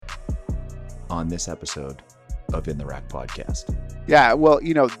on this episode of In the Rack podcast. Yeah, well,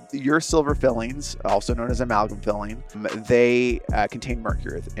 your silver fillings, also known as amalgam filling, they contain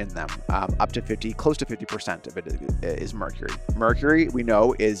mercury in them. Up to close to 50% of it is mercury. Mercury, we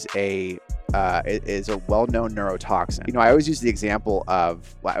know, is a well-known neurotoxin. I always use the example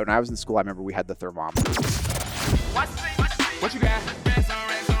of when I was in school. I remember we had the thermometer. What you got?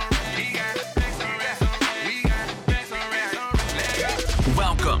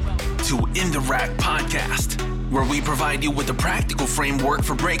 Welcome to In the Rack podcast, where we provide you with a practical framework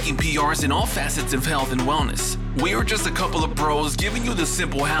for breaking PRs in all facets of health and wellness. We are just a couple of bros giving you the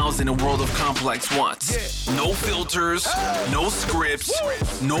simple hows in a world of complex whats. No filters, no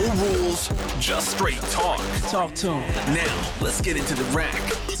scripts, no rules, just straight talk. Talk to him. Now, let's get into the rack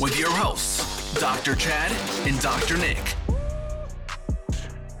with your hosts, Dr. Chad and Dr. Nick.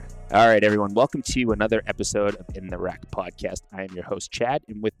 All right, everyone. Welcome to another episode of In the Rack podcast. I am your host, Chad,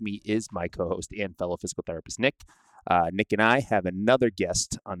 and with me is my co-host and fellow physical therapist, Nick. Nick and I have another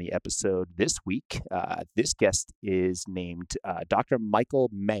guest on the episode this week. This guest is named Dr.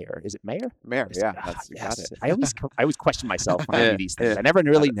 Michael Mayr. Is it Mayr? Mayr, yeah. Got it. I always question myself when I do these things. I never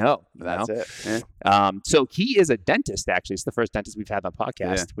really know. That's it. Yeah. So he is a dentist, actually. It's the first dentist we've had on the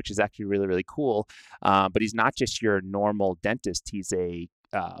podcast, which is actually really, really cool. But he's not just your normal dentist. He's a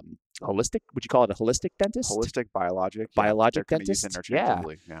holistic, would you call it a holistic dentist? Holistic biologic dentist. Yeah.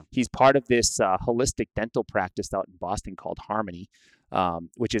 He's part of this holistic dental practice out in Boston called Harmony,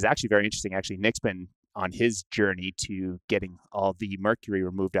 which is actually very interesting. Actually, Nick's been on his journey to getting all the mercury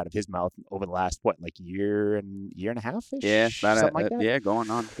removed out of his mouth over the last year and a half-ish? Yeah, something like that. Yeah, going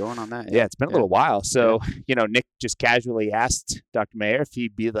on that. Yeah, it's been a little while. So, Nick just casually asked Dr. Mayr if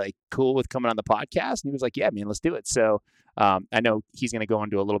he'd be cool with coming on the podcast. And he was like, yeah, man, let's do it. So I know he's going to go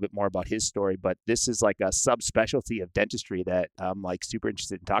into a little bit more about his story, but this is like a subspecialty of dentistry that I'm super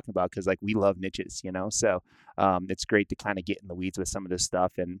interested in talking about because we love niches, So it's great to kind of get in the weeds with some of this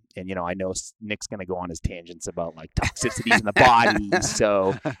stuff. And I know Nick's going to go on his tangents about toxicities in the body.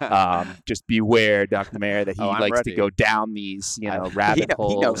 So just beware, Dr. Mayr, that he likes to go down these, rabbit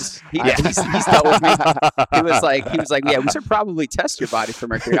holes. He knows. He's dealt with me. He was like, yeah, we should probably test your body for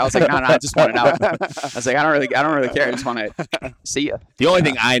mercury. I was like, no, I just want to know. I was like, I don't really care. I just want to see you. The only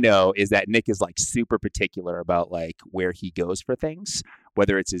thing I know is that Nick is super particular about where he goes for things,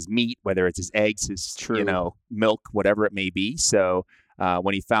 whether it's his meat, whether it's his eggs, his milk, whatever it may be. So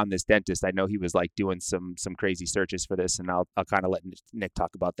when he found this dentist, I know he was doing some crazy searches for this, and I'll kind of let Nick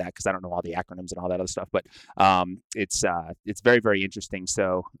talk about that because I don't know all the acronyms and all that other stuff. But it's very, very interesting.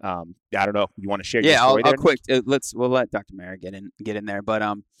 So I don't know. You want to share your story there? I'll quick. We'll let Dr. Mayr get in there.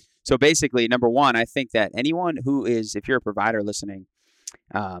 But so basically, number one, I think that anyone who is, if you're a provider listening,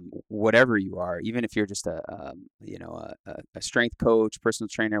 whatever you are, even if you're just a strength coach, personal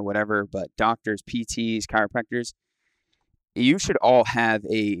trainer, whatever, but doctors, PTs, chiropractors, you should all have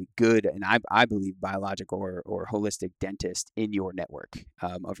a good, and I believe biologic or holistic dentist in your network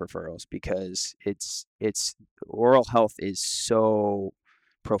of referrals, because it's oral health is so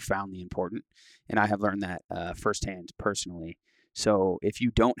profoundly important, and I have learned that firsthand personally. So if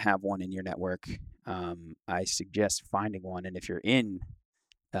you don't have one in your network, I suggest finding one. And if you're in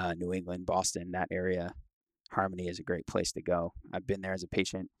New England, Boston, that area, Harmony is a great place to go. I've been there as a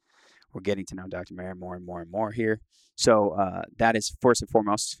patient. We're getting to know Dr. Mayr more and more and more here. So that is first and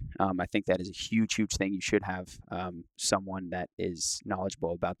foremost. I think that is a huge, huge thing. You should have someone that is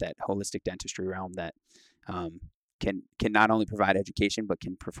knowledgeable about that holistic dentistry realm that can not only provide education, but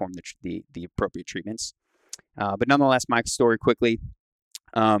can perform the appropriate treatments. But nonetheless, my story quickly,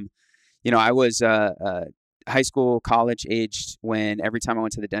 I was high school, college aged when every time I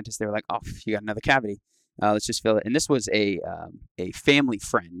went to the dentist, they were like, oh, you got another cavity. Let's just fill it. And this was a family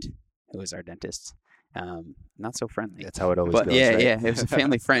friend who was our dentist. Not so friendly. That's how it always goes, right? Yeah. It was a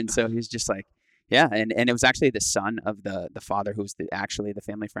family friend. So he was just like, yeah. And it was actually the son of the father who was actually the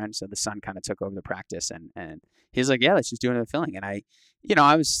family friend. So the son kind of took over the practice and he was like, yeah, let's just do another filling. And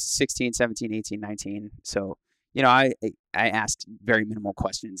I was 16, 17, 18, 19. So, I asked very minimal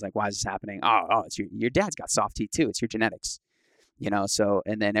questions like, why is this happening? Oh, it's your dad's got soft teeth too. It's your genetics. So,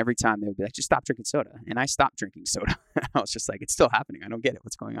 and then every time they would be like, just stop drinking soda. And I stopped drinking soda. I was just like, it's still happening. I don't get it.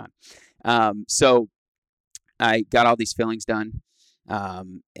 What's going on? So I got all these fillings done.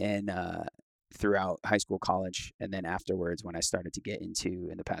 And throughout high school, college, and then afterwards, when I started to get into,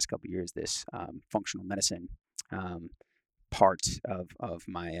 in the past couple of years, this functional medicine part of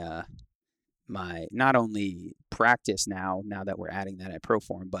my my not only practice now that we're adding that at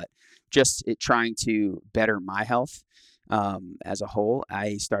Proform, but just trying to better my health as a whole,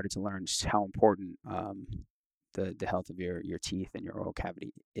 I started to learn just how important the health of your teeth and your oral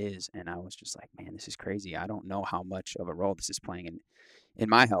cavity is. And I was just like, man, this is crazy. I don't know how much of a role this is playing in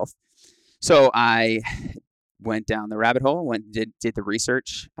my health. So I went down the rabbit hole, did the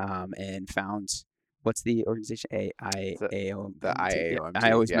research, and found, what's the organization? AIAOMT. The AIAOMT.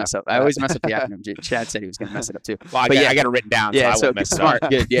 I always mess up. I always mess up the acronym. Chad said he was going to mess it up too. Well, But I got it written down. Yeah, so I won't mess smart. it up.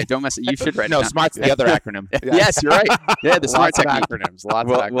 Good. Yeah, don't mess it. You should write it No, down. smart's the other acronym. Yes, you're right. Yeah, the smart Lots of technique. acronyms. Lots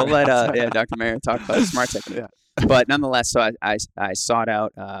We'll, of acronyms. we'll let Dr. Mayr talk about the smart technique. Yeah. But nonetheless, so I sought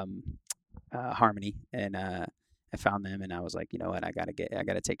out Harmony, and I found them, and I was like, you know what, I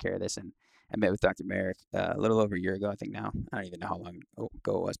gotta take care of this. And I met with Dr. Mayr a little over a year ago, I think now. I don't even know how long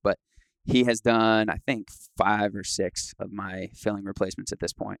ago it was, but he has done, I think, 5 or 6 of my filling replacements at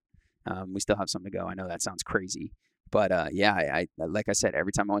this point. We still have some to go. I know that sounds crazy, but I like I said,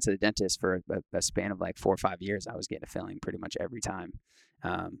 every time I went to the dentist for a span of like 4 or 5 years, I was getting a filling pretty much every time.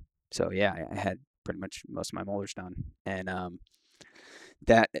 So yeah, I had pretty much most of my molars done, and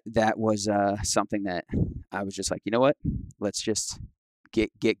that was something that I was just like, you know what, let's just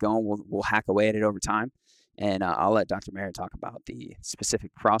get going. We'll hack away at it over time, and I'll let Dr. Mayr talk about the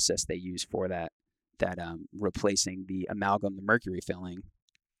specific process they use for that replacing the amalgam, the mercury filling,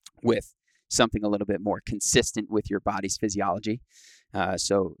 with something a little bit more consistent with your body's physiology.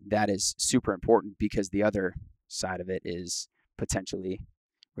 So that is super important, because the other side of it is potentially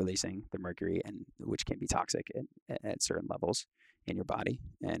releasing the mercury, and which can be toxic at certain levels in your body.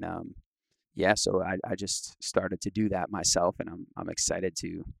 And so I just started to do that myself, and I'm excited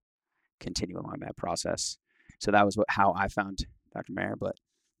to continue along that process. So that was how I found Dr. Mayr. But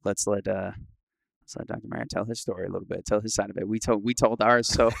let's let Dr. Mayr tell his story a little bit, tell his side of it. We told ours,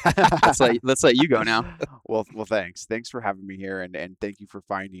 so let's let you go now. Well, thanks for having me here, and thank you for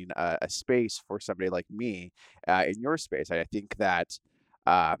finding a space for somebody like me in your space. I think that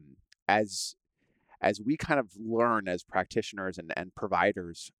as we kind of learn as practitioners and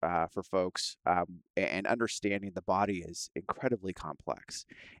providers for folks, and understanding the body is incredibly complex,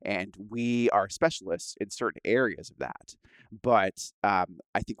 and we are specialists in certain areas of that. But I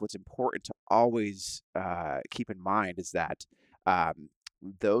think what's important to always keep in mind is that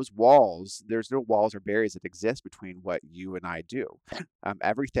those walls, there's no walls or barriers that exist between what you and I do.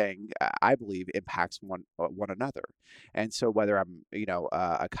 Everything, I believe, impacts one another. And so whether I'm,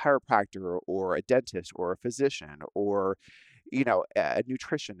 a chiropractor or a dentist or a physician or, a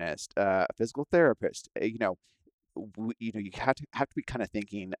nutritionist, a physical therapist, you have to be kind of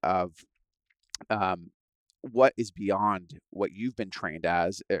thinking of what is beyond what you've been trained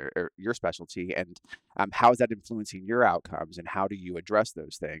as, or your specialty, and how is that influencing your outcomes, and how do you address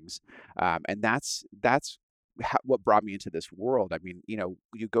those things? And that's what brought me into this world. I mean,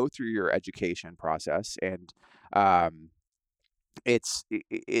 you go through your education process, and it's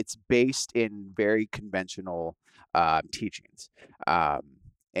based in very conventional teachings.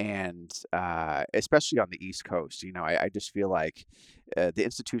 And especially on the East Coast, I just feel like the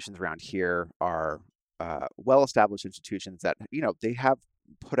institutions around here are well-established institutions that, they have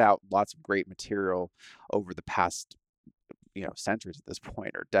put out lots of great material over the past, centuries at this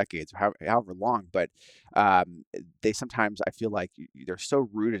point, or decades, or however long. But they sometimes, I feel like they're so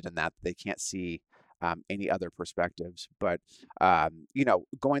rooted in that they can't see any other perspectives. But,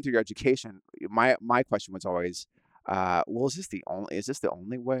 going through your education, my question was always, well, is this the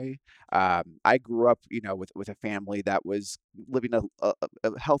only way? I grew up, with a family that was living a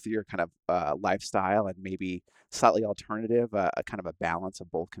healthier kind of lifestyle, and maybe slightly alternative, a kind of a balance of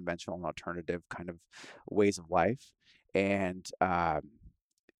both conventional and alternative kind of ways of life. And I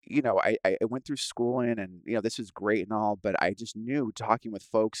went through schooling, and this is great and all, but I just knew, talking with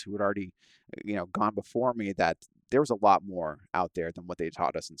folks who had already gone before me, that there was a lot more out there than what they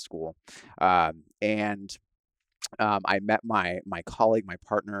taught us in school. And I met my colleague, my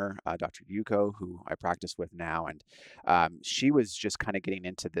partner, Dr. Yuko, who I practice with now, and she was just kind of getting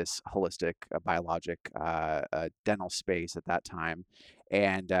into this holistic biologic dental space at that time.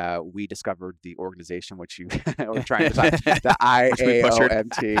 And we discovered the organization which you were trying to talk, the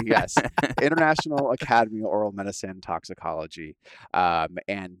AIAOMT, yes, International Academy of Oral Medicine Toxicology.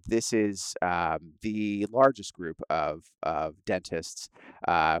 And this is the largest group of dentists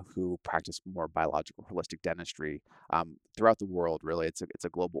who practice more biological holistic dentistry throughout the world. Really, it's a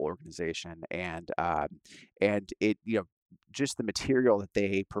global organization, and it, just the material that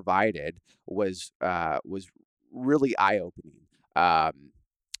they provided was really eye-opening.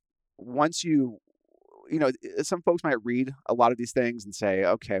 Once some folks might read a lot of these things and say,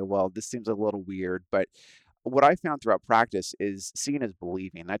 okay, well, this seems a little weird, but what I found throughout practice is seeing is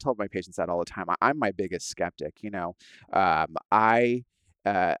believing. And I tell my patients that all the time. I'm my biggest skeptic. I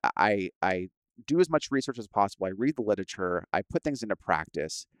do as much research as possible. I read the literature. I put things into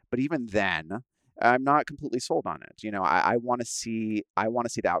practice. But even then, I'm not completely sold on it. I want to see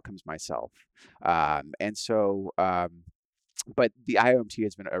the outcomes myself. And so, but the AIAOMT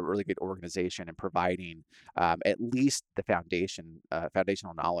has been a really good organization in providing at least the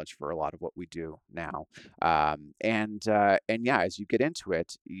foundational knowledge for a lot of what we do now. And yeah, as you get into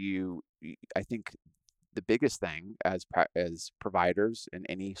it, I think the biggest thing as providers in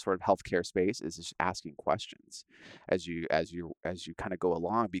any sort of healthcare space is just asking questions as you kind of go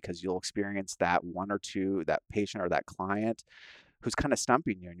along, because you'll experience that one or two, that patient or that client who's kind of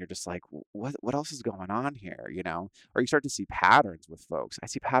stumping you, and you're just like, what else is going on here, Or you start to see patterns with folks. I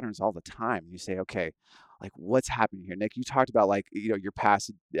see patterns all the time. And you say, okay, like, what's happening here? Nick, you talked about, like, your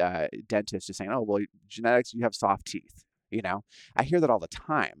past dentist just saying, oh, well, genetics, you have soft teeth. I hear that all the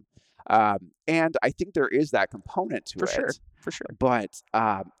time. And I think there is that component to it. For sure. But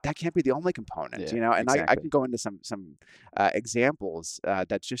that can't be the only component, And exactly. I can go into some examples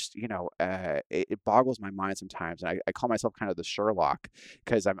that just, it boggles my mind sometimes. And I call myself kind of the Sherlock,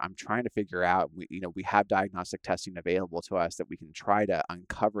 because I'm trying to figure out, we have diagnostic testing available to us that we can try to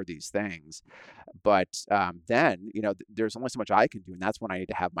uncover these things. But then, there's only so much I can do. And that's when I need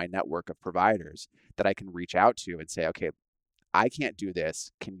to have my network of providers that I can reach out to and say, okay, I can't do this.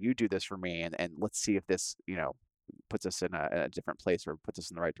 Can you do this for me? And let's see if this, puts us in a different place or puts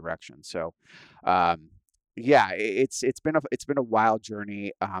us in the right direction. So, yeah, it's been a wild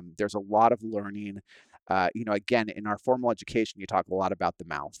journey. There's a lot of learning. Again, in our formal education, you talk a lot about the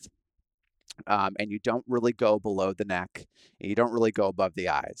mouth. And you don't really go below the neck, and you don't really go above the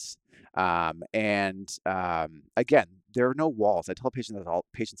eyes. Again, there are no walls. I tell patients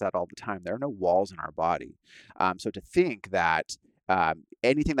that all the time. There are no walls in our body. So to think that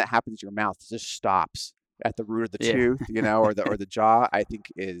anything that happens in your mouth just stops at the root of the tooth, or the jaw, I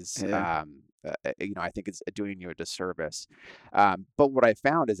think is I think it's doing you a disservice. But what I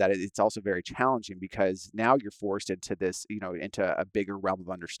found is that it's also very challenging, because now you're forced into this, into a bigger realm of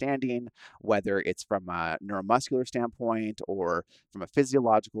understanding, whether it's from a neuromuscular standpoint or from a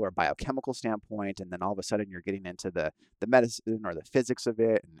physiological or biochemical standpoint. And then all of a sudden you're getting into the medicine or the physics of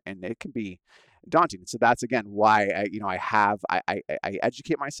it, and it can be daunting. So that's, again, why I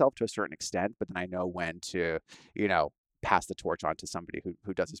educate myself to a certain extent, but then I know when to, pass the torch on to somebody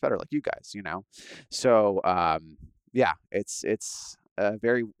who does this better, like you guys, So, yeah, it's a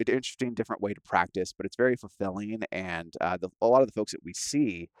very interesting, different way to practice, but it's very fulfilling. And a lot of the folks that we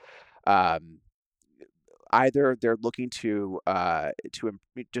see, either they're looking to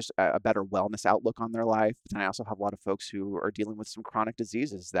just a better wellness outlook on their life. But then I also have a lot of folks who are dealing with some chronic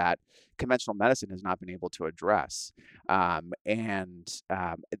diseases that conventional medicine has not been able to address. I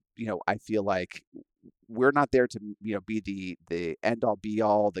feel like we're not there to be the end all be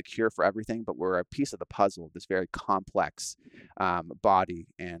all, the cure for everything, but we're a piece of the puzzle of this very complex body.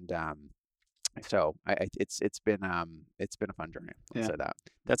 And so it's been a fun journey. I'll say that.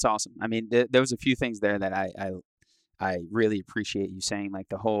 That's awesome. I mean, there was a few things there that I really appreciate you saying, like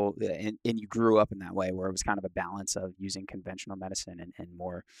the whole, and you grew up in that way where it was kind of a balance of using conventional medicine and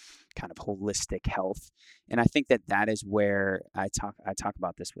more kind of holistic health. And I think that is where I talk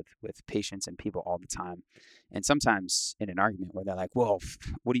about this with patients and people all the time. And sometimes in an argument where they're like, well,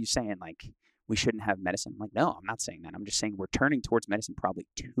 what are you saying? Like, we shouldn't have medicine. I'm like, no, I'm not saying that. I'm just saying we're turning towards medicine probably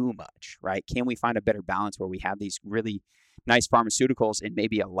too much, right? Can we find a better balance where we have these really nice pharmaceuticals in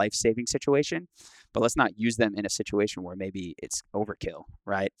maybe a life-saving situation, but let's not use them in a situation where maybe it's overkill,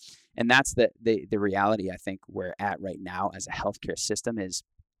 right? And that's the reality I think we're at right now as a healthcare system. Is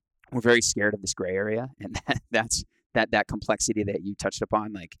we're very scared of this gray area, and that's that complexity that you touched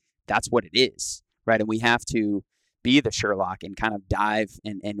upon. Like, that's what it is, right? And we have to be the Sherlock and kind of dive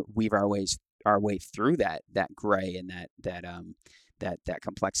and weave our way through that gray and that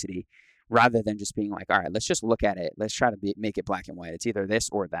complexity, rather than just being like, all right, let's just look at it. Let's try to make it black and white. It's either this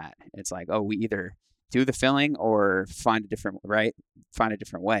or that. It's like, oh, we either do the filling or find a different way.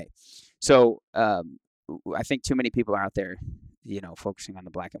 So I think too many people are out there, focusing on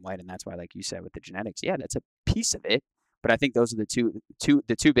the black and white. And that's why, like you said, with the genetics, yeah, that's a piece of it. But I think those are the two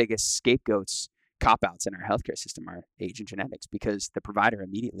biggest scapegoats, cop-outs in our healthcare system are age and genetics, because the provider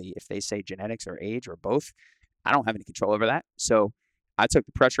immediately, if they say genetics or age or both, I don't have any control over that. So I took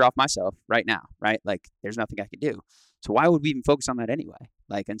the pressure off myself right now, right? Like, there's nothing I can do. So why would we even focus on that anyway?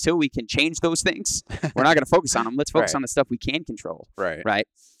 Like, until we can change those things, we're not going to focus on them. Let's focus on the stuff we can control, right?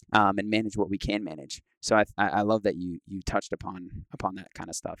 And manage what we can manage. So I love that you touched upon that kind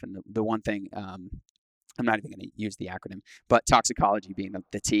of stuff. And the one thing, I'm not even going to use the acronym, but toxicology being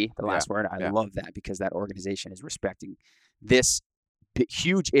the T, the last word. I love that, because that organization is respecting this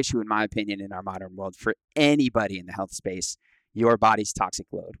huge issue, in my opinion, in our modern world for anybody in the health space. Your body's toxic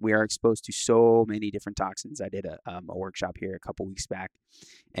load. We are exposed to so many different toxins. I did a workshop here a couple weeks back,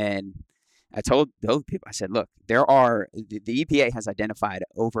 and I told those people, I said, look, the EPA has identified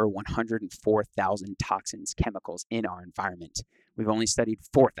over 104,000 toxins, chemicals in our environment. We've only studied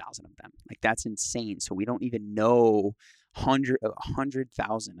 4,000 of them. Like, that's insane. So we don't even know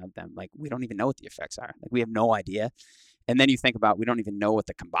 100,000 of them. Like, we don't even know what the effects are. Like, we have no idea. And then you think about, we don't even know what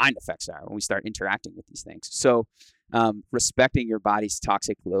the combined effects are when we start interacting with these things. So respecting your body's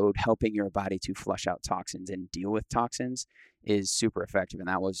toxic load, helping your body to flush out toxins and deal with toxins is super effective. And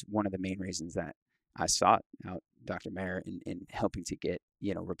that was one of the main reasons that I sought out Dr. Mayr in helping to get,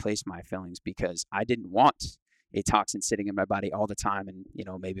 replace my fillings, because I didn't want a toxin sitting in my body all the time. And,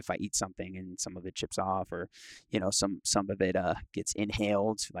 maybe if I eat something and some of it chips off, or, some of it gets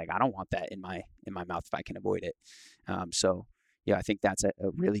inhaled, like, I don't want that in my mouth if I can avoid it. So yeah, I think that's a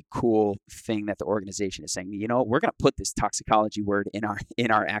really cool thing that the organization is saying, we're going to put this toxicology word in our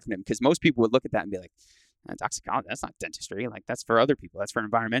acronym, because most people would look at that and be like, toxicology, that's not dentistry. Like, that's for other people. That's for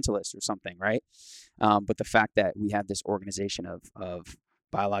environmentalists or something, right? But the fact that we have this organization of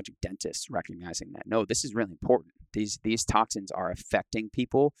biologic dentists recognizing that, no, this is really important. These toxins are affecting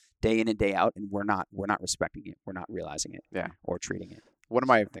people day in and day out, and we're not respecting it. We're not realizing it, or treating it. One of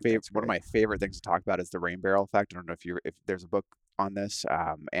my favorite things to talk about is the rain barrel effect. I don't know if there's a book on this,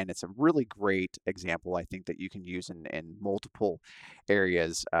 and it's a really great example, I think, that you can use in multiple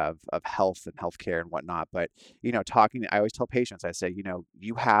areas of health and healthcare and whatnot. But I always tell patients, I say,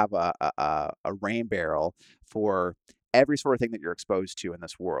 you have a rain barrel for every sort of thing that you're exposed to in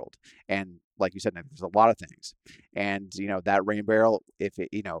this world. And like you said, Nick, there's a lot of things. And, that rain barrel, if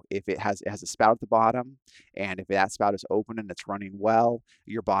it has a spout at the bottom, and if that spout is open and it's running well,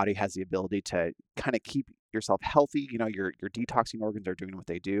 your body has the ability to kind of keep yourself healthy. Your detoxing organs are doing what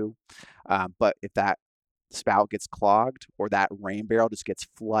they do. But if that spout gets clogged, or that rain barrel just gets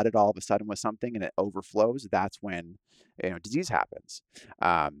flooded all of a sudden with something and it overflows, that's when, disease happens.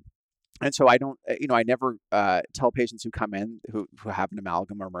 And so I don't, I never tell patients who come in who have an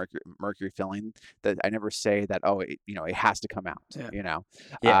amalgam or mercury filling, that I never say that, it has to come out.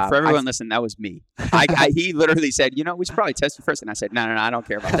 Yeah. For everyone listening, that was me. He literally said, we should probably test you first, and I said, no, I don't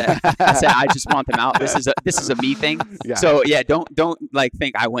care about that. I said, I just want them out. This is a me thing. Yeah. So yeah, don't like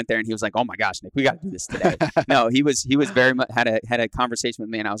think I went there and he was like, oh my gosh, Nick, we got to do this today. No, he was very much had a conversation with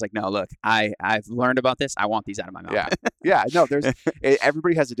me, and I was like, no, look, I've learned about this. I want these out of my mouth. Yeah. No,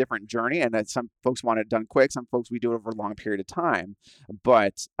 everybody has a different journey. And some folks want it done quick. Some folks, we do it over a long period of time.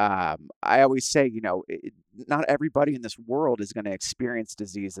 But I always say, not everybody in this world is going to experience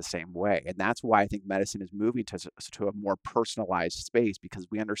disease the same way. And that's why I think medicine is moving to a more personalized space, because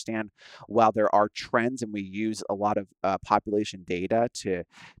we understand, while there are trends and we use a lot of population data to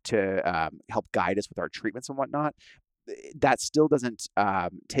help guide us with our treatments and whatnot, that still doesn't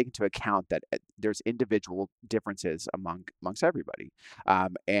take into account that there's individual differences amongst everybody.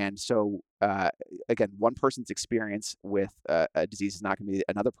 And so, again, one person's experience with a disease is not going to be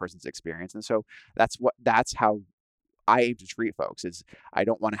another person's experience. And so that's how I aim to treat folks. Is I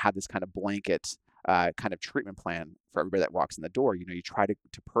don't want to have this kind of blanket kind of treatment plan for everybody that walks in the door. You try to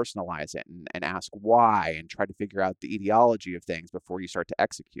personalize it and ask why, and try to figure out the etiology of things before you start to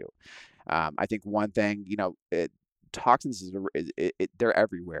execute. I think one thing, toxins they're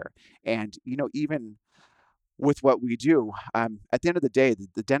everywhere. And, even with what we do, at the end of the day,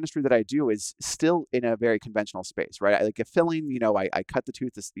 the dentistry that I do is still in a very conventional space, right? Like a filling, I cut the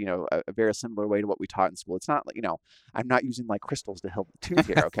tooth, a very similar way to what we taught in school. It's not like, I'm not using like crystals to help the tooth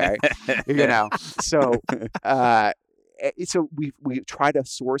here. Okay. So we try to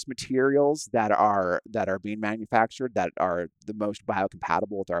source materials that are being manufactured, that are the most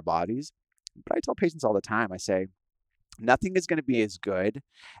biocompatible with our bodies. But I tell patients all the time, I say, nothing is going to be as good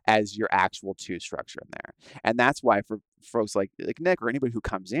as your actual tooth structure in there. And that's why for folks like Nick or anybody who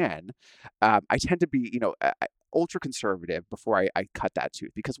comes in, I tend to be, ultra conservative before I cut that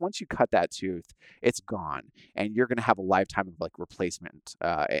tooth, because once you cut that tooth, it's gone, and you're going to have a lifetime of like replacement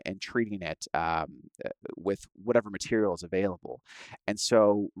and treating it with whatever material is available. And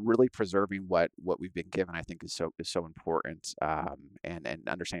so really preserving what we've been given, I think is so important, and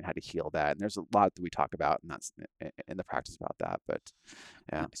understanding how to heal that. And there's a lot that we talk about, and that's in the practice about that. But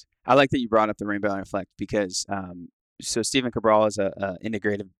yeah, nice. I like that you brought up the rainbow and reflect, because so Stephen Cabral is a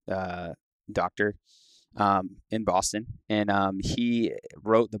integrative doctor in Boston, and he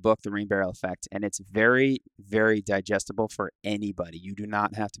wrote the book The Rain Barrel Effect, and it's very, very digestible for anybody. You do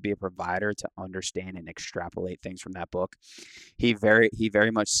not have to be a provider to understand and extrapolate things from that book. He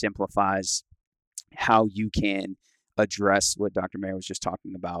very much simplifies how you can address what Dr. Mayr was just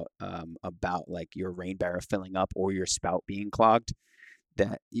talking about like your rain barrel filling up or your spout being clogged,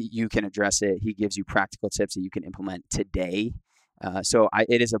 that you can address it. He gives you practical tips that you can implement today. So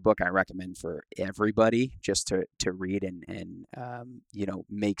it is a book I recommend for everybody just to read and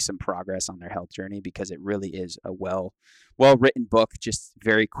make some progress on their health journey, because it really is a well written book, just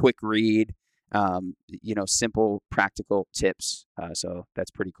very quick read, simple practical tips. So that's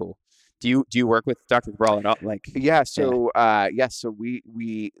pretty cool. Do you work with Dr. Cabral at all? So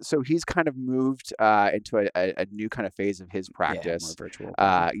he's kind of moved into a new kind of phase of his practice. More virtual.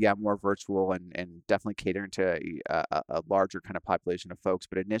 More virtual and definitely catering to a larger kind of population of folks.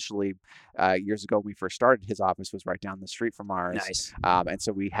 But initially, years ago when we first started, his office was right down the street from ours. Nice. And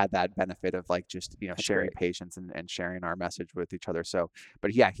so we had that benefit of like just sharing great. patients and sharing our message with each other. So,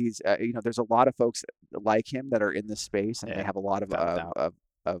 but yeah, he's there's a lot of folks like him that are in this space, and they have a lot of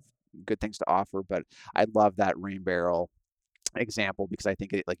good things to offer. But I love that rain barrel example because I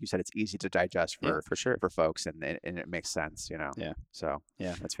think like you said, it's easy to digest for sure for folks, and it makes sense, Yeah. So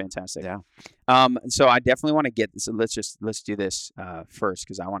yeah, that's fantastic. Yeah. So I definitely want to get this. So let's do this first,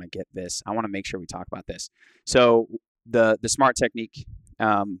 because I want to get this. I want to make sure we talk about this. So the SMART technique.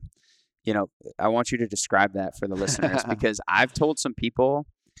 I want you to describe that for the listeners because I've told some people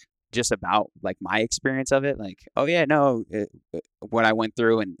just about like my experience of it, like, oh yeah, no, what I went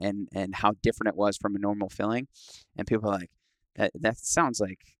through and how different it was from a normal filling, and people are like, that sounds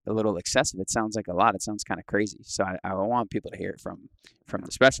like a little excessive. It sounds like a lot. It sounds kind of crazy. So I want people to hear it from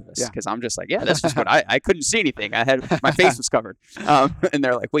the specialist, because I'm just like, yeah, that's just what I couldn't see anything. I had my face was covered, and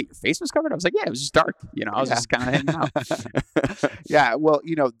they're like, wait, your face was covered? I was like, yeah, it was just dark. I was just kind of hanging out. Yeah, well,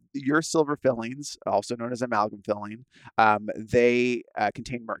 your silver fillings, also known as amalgam filling, they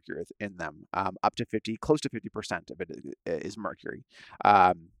contain mercury in them. Up to close to 50% of it is mercury.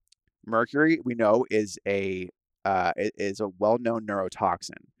 Mercury, we know, is a well-known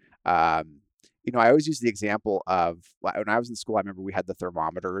neurotoxin. I always use the example of when I was in school. I remember we had the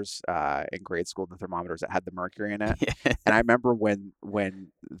thermometers in grade school, the thermometers that had the mercury in it. And I remember when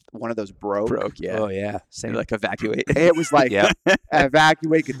one of those broke. Yeah. Oh yeah. Same, like evacuate. It was like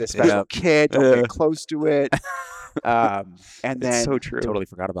evacuate, get this special kit, don't get close to it. And then it's so true. Totally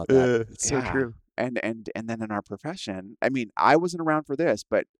forgot about that. It's so true. And then in our profession, I mean, I wasn't around for this,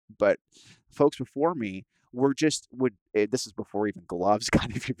 but folks before me this is before even gloves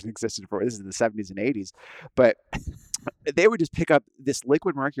kind of even existed. This is in the 70s and 80s, but they would just pick up this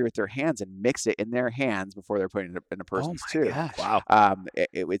liquid mercury with their hands and mix it in their hands before they're putting it in a person's tube. Gosh. Wow.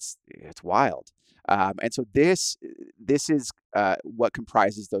 It's wild. And so this is what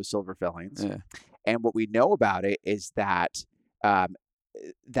comprises those silver fillings. Yeah. And what we know about it is that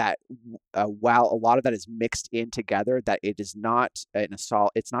while a lot of that is mixed in together, that it is not it's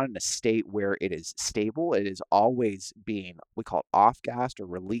not in a state where it is stable. It is always being, we call it off-gassed or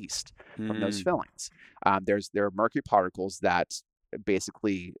released from those fillings. There are mercury particles that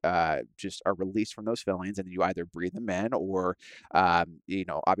basically just are released from those fillings, and you either breathe them in or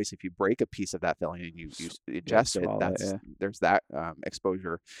obviously if you break a piece of that filling and you ingest it, there's that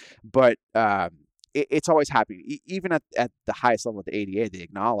exposure. But it's always happening. Even at the highest level of the ADA, they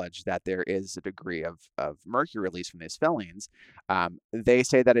acknowledge that there is a degree of mercury release from these fillings. They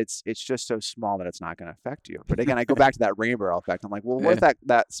say that it's just so small that it's not going to affect you. But again, I go back to that rain barrel effect. I'm like, well, what if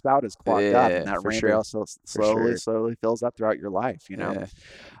that spout is clogged up and that rain barrel slowly fills up throughout your life,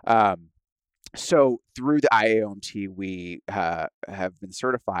 So through the AIAOMT, we have been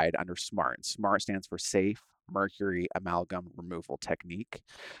certified under SMART. SMART stands for Safe Mercury Amalgam Removal Technique.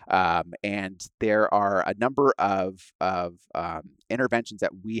 And there are a number of interventions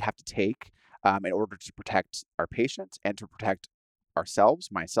that we have to take in order to protect our patient and to protect ourselves,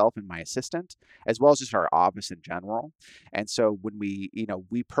 myself and my assistant, as well as just our office in general. And so when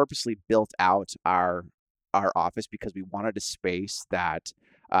we purposely built out our office because we wanted a space that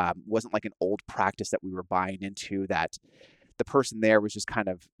wasn't like an old practice that we were buying into, that the person there was just kind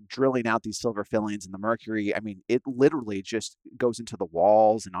of drilling out these silver fillings and the mercury. I mean, it literally just goes into the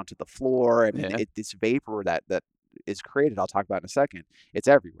walls and onto the floor. I mean, this vapor that is created, I'll talk about in a second, it's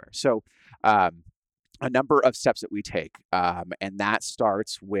everywhere. So a number of steps that we take, and that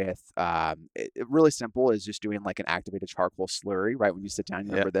starts with really simple is just doing like an activated charcoal slurry right when you sit down.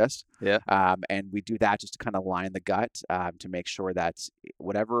 You remember this? Yeah. And we do that just to kind of line the gut to make sure that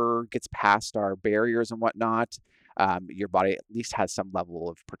whatever gets past our barriers and whatnot, your body at least has some level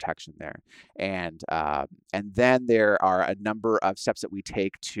of protection there. And then there are a number of steps that we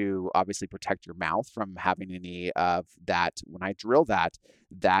take to obviously protect your mouth from having any of that. When I drill that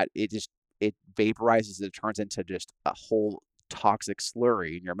it vaporizes, it turns into just a whole toxic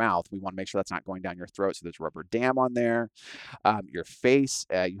slurry in your mouth. We want to make sure that's not going down your throat. So there's a rubber dam on there. Your face,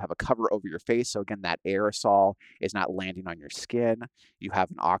 you have a cover over your face. So again, that aerosol is not landing on your skin. You have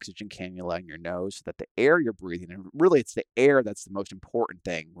an oxygen cannula in your nose so that the air you're breathing, and really it's the air that's the most important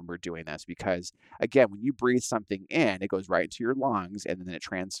thing when we're doing this, because again, when you breathe something in, it goes right into your lungs and then it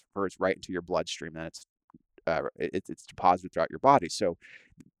transfers right into your bloodstream. And it's deposited throughout your body. So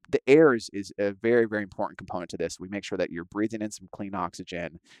the air is a very, very important component to this. We make sure that you're breathing in some clean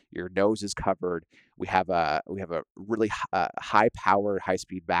oxygen. Your nose is covered. We have a really high-powered,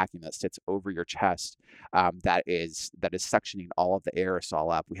 high-speed vacuum that sits over your chest that is suctioning all of the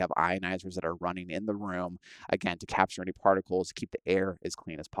aerosol up. We have ionizers that are running in the room, again, to capture any particles, keep the air as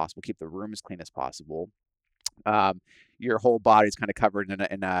clean as possible, keep the room as clean as possible. Your whole body is kind of covered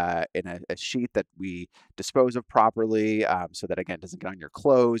in a sheet that we dispose of properly, so that again it doesn't get on your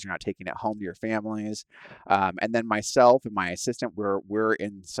clothes. You're not taking it home to your families. And then myself and my assistant, we're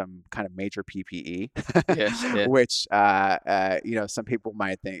in some kind of major PPE, Yeah. which some people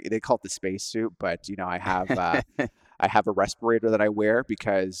might think they call it the space suit, but I have I have a respirator that I wear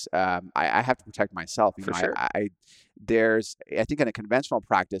because I have to protect myself. For sure. I think in a conventional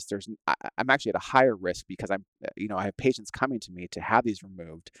practice, I'm actually at a higher risk because I have patients coming to me to have these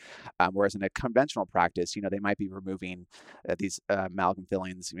removed. Whereas in a conventional practice, they might be removing these amalgam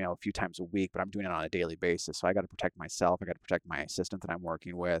fillings, a few times a week, but I'm doing it on a daily basis. So I got to protect myself. I got to protect my assistant that I'm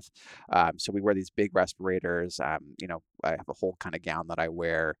working with. So we wear these big respirators. I have a whole kind of gown that I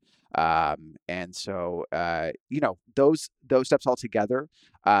wear. And so, those steps all together,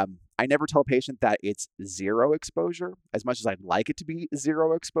 I never tell a patient that it's zero exposure, as much as I'd like it to be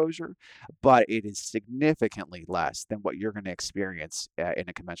zero exposure, but it is significantly less than what you're going to experience in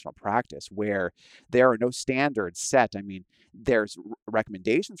a conventional practice, where there are no standards set. I mean, there's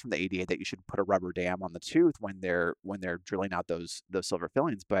recommendations from the ADA that you should put a rubber dam on the tooth when they're drilling out those silver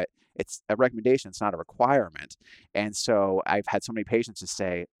fillings, but it's a recommendation, it's not a requirement. And so I've had so many patients just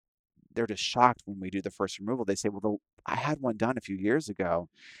say, they're just shocked when we do the first removal. They say, well, I had one done a few years ago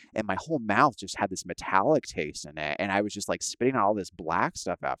and my whole mouth just had this metallic taste in it. And I was just like spitting out all this black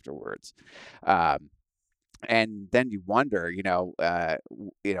stuff afterwards. And then you wonder,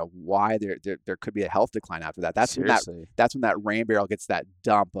 why there could be a health decline after that. That's when that rain barrel gets that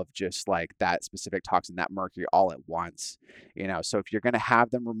dump of just like that specific toxin, that mercury all at once. So if you're going to have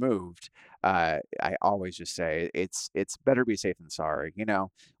them removed, I always just say it's better be safe than sorry.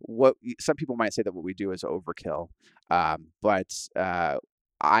 What some people might say that what we do is overkill, but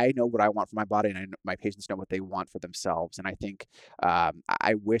I know what I want for my body, and I know my patients know what they want for themselves. And I think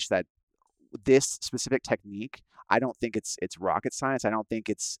I wish that this specific technique, I don't think it's rocket science. I don't think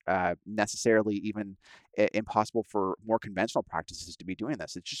it's necessarily even impossible for more conventional practices to be doing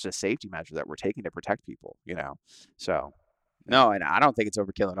this. It's just a safety measure that we're taking to protect people, so. No, and I don't think it's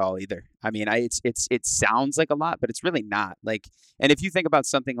overkill at all either. I mean, it sounds like a lot, but it's really not. Like, and if you think about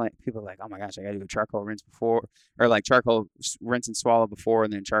something like, people are like, oh my gosh, I got to do a charcoal rinse before, or like charcoal rinse and swallow before,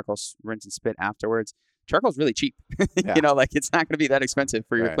 and then charcoal rinse and spit afterwards. Charcoal's really cheap. Yeah. It's not going to be that expensive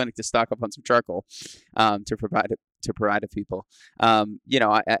for your clinic to stock up on some charcoal to provide to people. I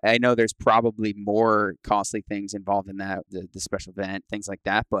know there's probably more costly things involved in that, the special vent, things like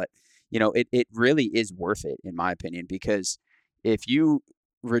that, but it really is worth it in my opinion, because if you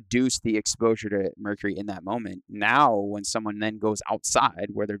reduce the exposure to mercury in that moment, now when someone then goes outside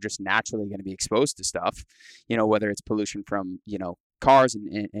where they're just naturally going to be exposed to stuff, whether it's pollution from cars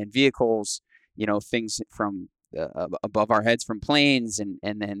and vehicles, things from above our heads from planes, and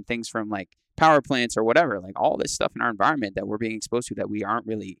then things from like power plants or whatever, like all this stuff in our environment that we're being exposed to that we aren't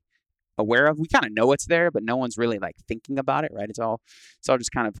really aware of. We kind of know it's there, but no one's really like thinking about it, right? It's all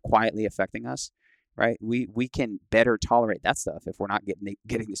just kind of quietly affecting us, right? We can better tolerate that stuff if we're not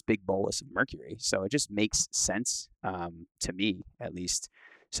getting this big bolus of mercury. So it just makes sense to me, at least.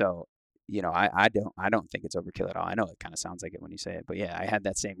 So I don't think it's overkill at all. I know it kind of sounds like it when you say it, but yeah, I had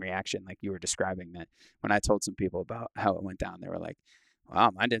that same reaction like you were describing, that when I told some people about how it went down, they were like, wow,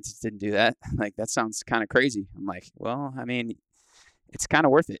 my dentist didn't do that. Like, that sounds kind of crazy. I'm like, well, I mean, it's kind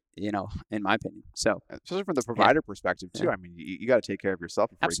of worth it, in my opinion. So, especially from the provider perspective too. Yeah. I mean, you got to take care of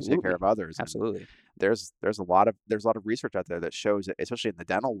yourself before you can take care of others. And Absolutely. there's a lot of research out there that shows that, especially in the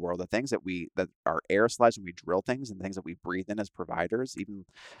dental world, the things that are aerosolized when we drill things, and the things that we breathe in as providers. Even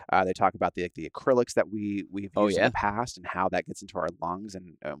they talk about the acrylics that we've used in the past, and how that gets into our lungs,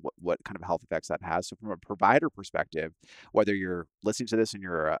 and what kind of health effects that has. So from a provider perspective, whether you're listening to this and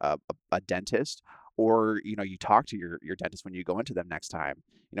you're a dentist, or you talk to your dentist when you go into them next time,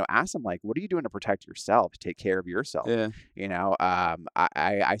 ask them, like, what are you doing to protect yourself, to take care of yourself? Yeah.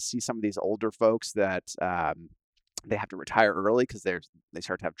 I see some of these older folks that they have to retire early because they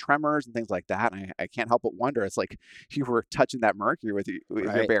start to have tremors and things like that. And I can't help but wonder, it's like you were touching that mercury with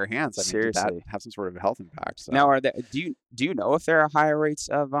your bare hands. I mean, Seriously. did that have some sort of health impact? So. Now, do you know if there are higher rates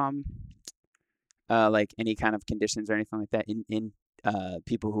of like any kind of conditions or anything like that in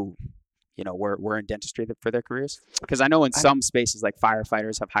people who, you know, were in dentistry for their careers? Because I know in some spaces, like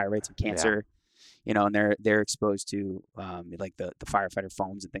firefighters have higher rates of cancer, you know, and they're exposed to like the firefighter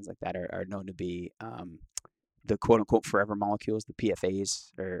foams and things like that are known to be the quote unquote forever molecules, the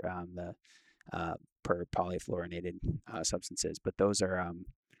PFAs, or the per polyfluorinated substances. But those are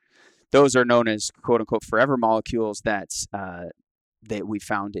known as quote unquote forever molecules that we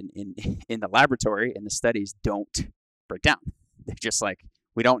found in the laboratory, and the studies don't break down. They're just like,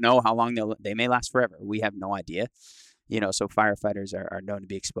 we don't know how long they may last forever. We have no idea. You know, so firefighters are known to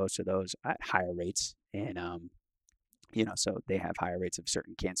be exposed to those at higher rates, and you know, so they have higher rates of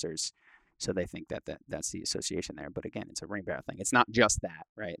certain cancers. So they think that's the association there. But again, it's a ring bearer thing. It's not just that,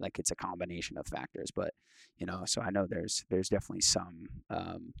 right? Like, it's a combination of factors. But, you know, so I know there's definitely some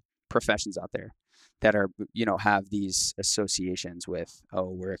professions out there that are, you know, have these associations with,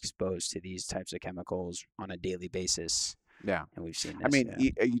 oh, we're exposed to these types of chemicals on a daily basis. Yeah, and we've seen this. I mean,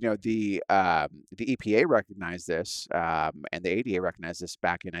 you know, the EPA recognized this, and the ADA recognized this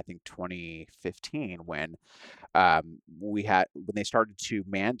back in, I think, 2015 when when they started to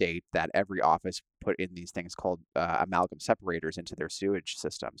mandate that every office put in these things called amalgam separators into their sewage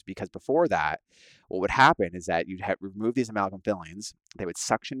systems. Because before that, what would happen is that you'd remove these amalgam fillings, they would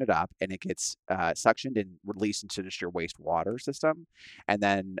suction it up, and it gets suctioned and released into just your wastewater system, and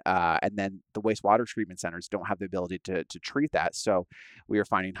then the wastewater treatment centers don't have the ability to treat that. So we are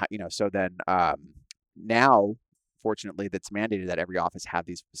finding, you know, so then now, fortunately, that's mandated that every office have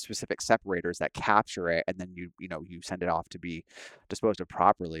these specific separators that capture it, and then you send it off to be disposed of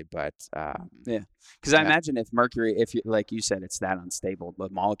properly. But because I imagine if mercury, like you said, it's that unstable, the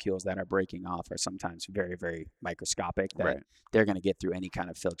molecules that are breaking off are sometimes very, very microscopic, that they're going to get through any kind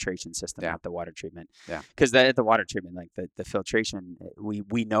of filtration system at the water treatment. Because at the water treatment, like the filtration,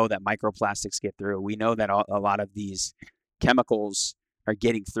 we know that microplastics get through. We know that a lot of these chemicals are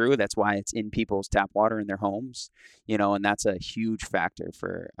getting through. That's why it's in people's tap water in their homes, you know, and that's a huge factor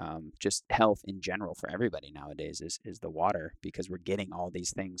for just health in general for everybody nowadays is the water, because we're getting all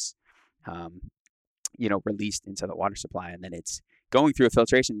these things, you know, released into the water supply, and then it's going through a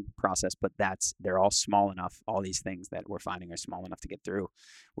filtration process, but they're all small enough. All these things that we're finding are small enough to get through,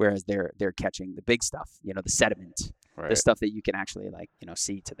 whereas they're catching the big stuff, you know, the sediment, the stuff that you can actually, like, you know,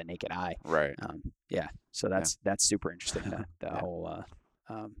 see to the naked eye. So that's super interesting. The whole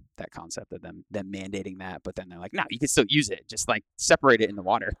that concept of them mandating that, but then they're like, no, you can still use it, just like separate it in the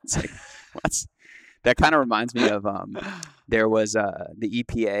water. It's like, that kind of reminds me of there was the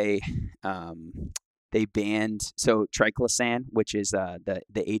EPA. They banned triclosan, which is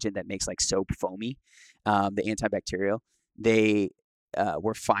the agent that makes like soap foamy, the antibacterial. They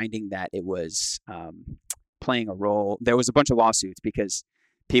were finding that it was playing a role. There was a bunch of lawsuits because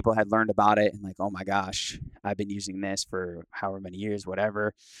people had learned about it and like, oh my gosh, I've been using this for however many years,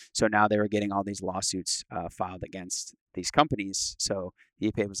 whatever. So now they were getting all these lawsuits filed against these companies. So the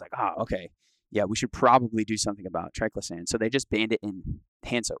EPA was like, oh, okay, yeah, we should probably do something about triclosan. So they just banned it in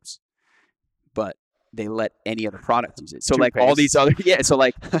hand soaps, but they let any other product use it. So like all these other, so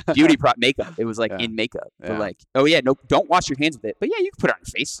like beauty makeup, it was like in makeup. But like, oh yeah, no, don't wash your hands with it. But yeah, you can put it on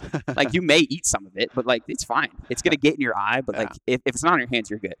your face. Like you may eat some of it, but like it's fine. It's gonna get in your eye, but like if it's not on your hands,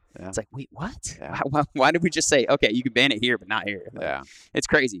 you're good. It's like, wait, what? Why did we just say, okay, you can ban it here, but not here? Like, it's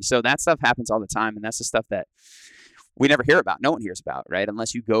crazy. So that stuff happens all the time, and that's the stuff that we never hear about. No one hears about, right?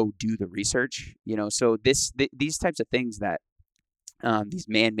 Unless you go do the research, you know. So these types of things that these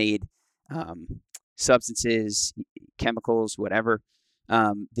man-made substances, chemicals, whatever.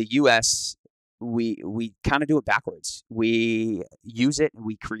 The U.S., we kind of do it backwards. We use it, and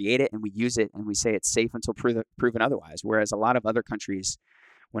we create it, and we use it, and we say it's safe until proven otherwise. Whereas a lot of other countries,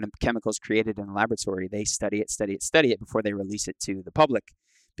 when a chemical is created in a laboratory, they study it before they release it to the public,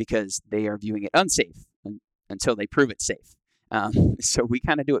 because they are viewing it unsafe until they prove it safe. So we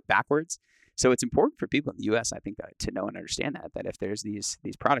kind of do it backwards. So it's important for people in the U.S., I think, to know and understand that if there's these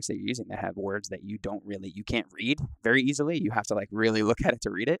products that you're using that have words that you can't read very easily, you have to like really look at it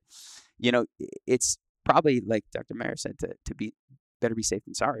to read it. You know, it's probably, like Dr. Mayr said, to be better be safe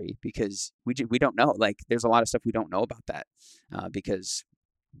than sorry, because we don't know. Like there's a lot of stuff we don't know about that because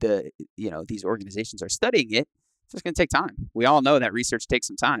these organizations are studying it. So it's going to take time. We all know that research takes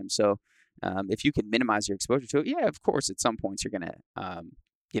some time. So if you can minimize your exposure to it, yeah, of course, at some points you're going to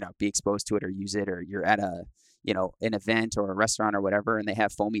be exposed to it or use it, or you're at a an event or a restaurant or whatever, and they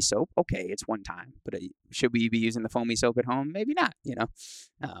have foamy soap. Okay, it's one time, but should we be using the foamy soap at home? Maybe not.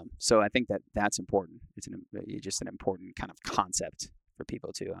 So I think that's important. It's just an important kind of concept for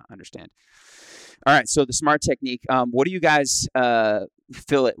people to understand. All right, so the SMART technique. What do you guys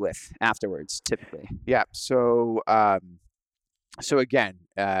fill it with afterwards, typically? Yeah. So again,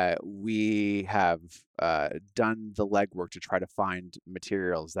 we have done the legwork to try to find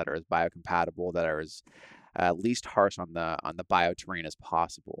materials that are as biocompatible, that are as least harsh on the bioterrain as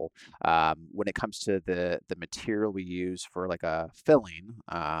possible. When it comes to the material we use for like a filling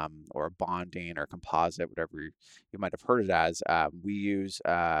or a bonding or composite, whatever you might have heard it as, we use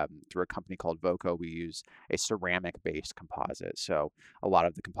through a company called Voco, we use a ceramic-based composite. So a lot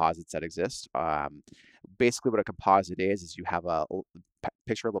of the composites that exist, basically what a composite is you have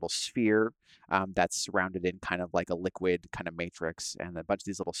picture a little sphere that's surrounded in kind of like a liquid kind of matrix, and a bunch of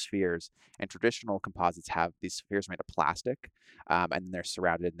these little spheres. And traditional composites have these spheres made of plastic, and they're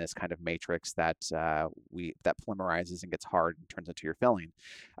surrounded in this kind of matrix that polymerizes and gets hard and turns into your filling.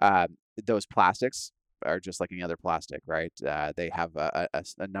 Those plastics are just like any other plastic, right? They have a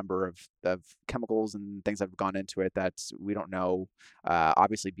number of chemicals and things that have gone into it that we don't know.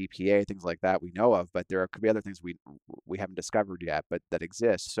 Obviously BPA, things like that we know of, but there could be other things we haven't discovered yet, but that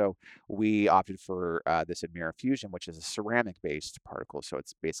exist. So we opted for this Mayr Fusion, which is a ceramic-based particle. So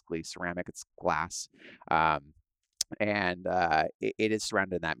it's basically ceramic, it's glass, and it is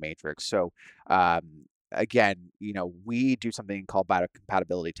surrounded in that matrix. So again, we do something called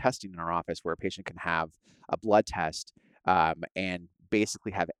biocompatibility testing in our office, where a patient can have a blood test and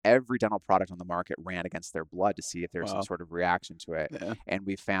basically have every dental product on the market ran against their blood to see if there's some sort of reaction to it. Yeah. And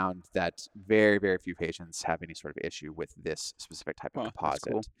we found that very, very few patients have any sort of issue with this specific type of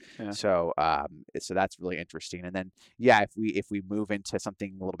composite. That's cool. Yeah. So that's really interesting. And then, if we move into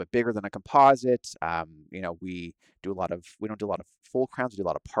something a little bit bigger than a composite, we don't do a lot of full crowns. We do a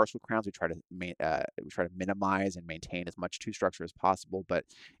lot of partial crowns. We try to minimize and maintain as much tooth structure as possible. But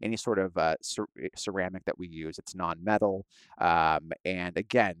any sort of ceramic that we use, it's non-metal. And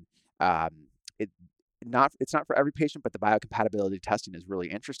again, it's not for every patient, but the biocompatibility testing is really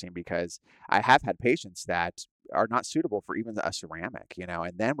interesting, because I have had patients that are not suitable for even a ceramic,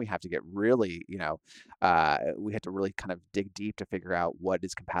 and then we have to get really, we have to really kind of dig deep to figure out what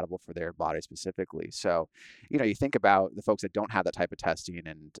is compatible for their body specifically. So, you think about the folks that don't have that type of testing,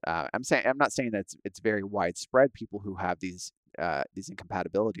 and I'm not saying that it's very widespread, people who have these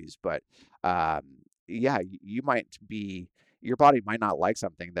incompatibilities, but your body might not like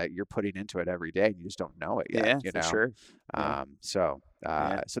something that you're putting into it every day, and you just don't know it yet. For sure. So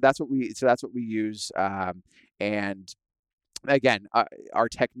that's what we use. And again, our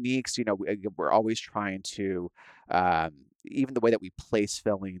techniques, we're always trying to, even the way that we place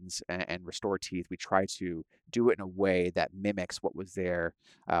fillings and restore teeth, we try to do it in a way that mimics what was there.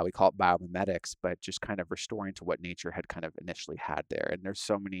 We call it biomimetics, but just kind of restoring to what nature had kind of initially had there. And there's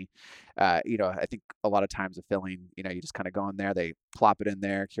so many, I think a lot of times a filling, you just kind of go in there, they plop it in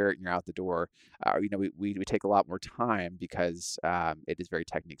there, cure it, and you're out the door. We take a lot more time, because it is very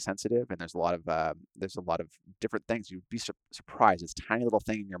technique sensitive, and there's a lot of different things. You'd be surprised. This tiny little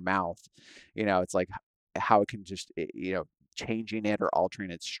thing in your mouth, it's like how it can just, changing it or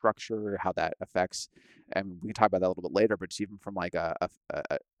altering its structure, how that affects, and we can talk about that a little bit later, but it's even from like a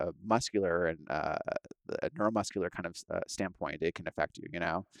muscular and a neuromuscular kind of standpoint, it can affect you,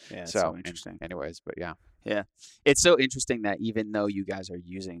 Yeah, so interesting. Anyways, but yeah. It's so interesting that even though you guys are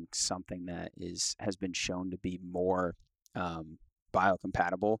using something that has been shown to be more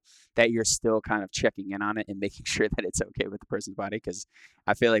biocompatible, that you're still kind of checking in on it and making sure that it's okay with the person's body, because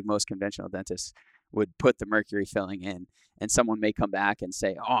I feel like most conventional dentists would put the mercury filling in, and someone may come back and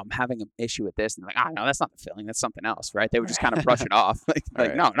say, "Oh, I'm having an issue with this," and they're like, "No, that's not the filling. That's something else," right? They would just kind of brush it off, like,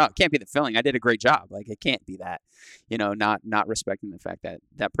 no, it can't be the filling. I did a great job. Like, it can't be that, not respecting the fact that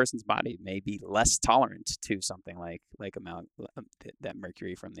that person's body may be less tolerant to something like that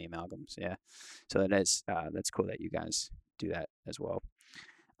mercury from the amalgams. Yeah, so that's cool that you guys do that as well.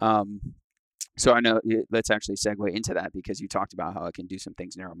 So I know, let's actually segue into that, because you talked about how it can do some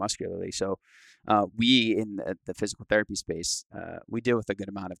things neuromuscularly. So we in the physical therapy space, we deal with a good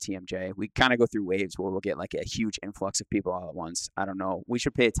amount of TMJ. We kind of go through waves where we'll get like a huge influx of people all at once. I don't know. We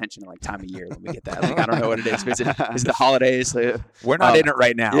should pay attention to like time of year when we get that. Like, I don't know what it is. Is it the holidays? We're not in it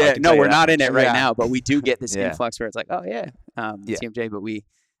right now. Yeah, no, we're not in it right now, but we do get this influx where it's like, oh yeah, TMJ, but we...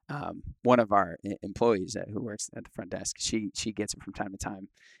 one of our employees who works at the front desk, she gets it from time to time.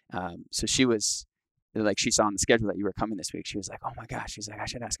 So she was like, she saw on the schedule that you were coming this week. She was like, oh my gosh, she's like, I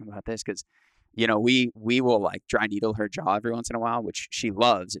should ask him about this, because we will like dry needle her jaw every once in a while, which she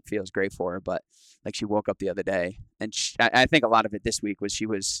loves. It feels great for her. But like she woke up the other day, and I think a lot of it this week was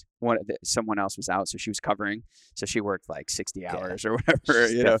someone else was out, so she was covering. So she worked like 60 hours or whatever.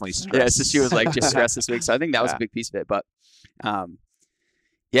 She's definitely stressed. Yeah, so she was like just stressed this week. So I think that was a big piece of it. But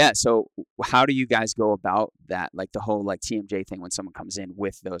yeah. So how do you guys go about that? Like the whole like TMJ thing when someone comes in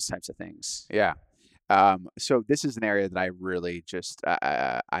with those types of things? Yeah. So this is an area that I really just,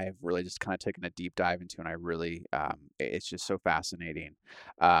 I've really just kind of taken a deep dive into, and I really, it's just so fascinating.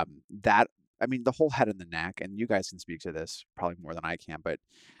 The whole head and the neck, and you guys can speak to this probably more than I can, but,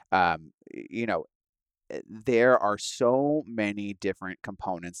 you know, there are so many different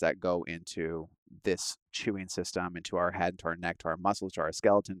components that go into this chewing system, into our head, to our neck, to our muscles, to our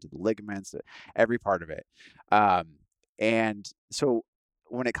skeleton, to the ligaments, to every part of it. And so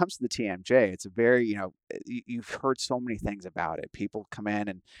when it comes to the TMJ, it's a very, you've heard so many things about it. People come in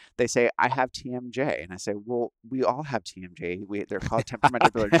and they say, I have TMJ. And I say, well, we all have TMJ. They're called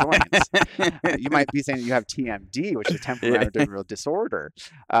temporomandibular joints. You might be saying you have TMD, which is temporomandibular disorder.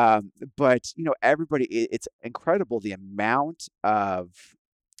 But, everybody, it's incredible the amount of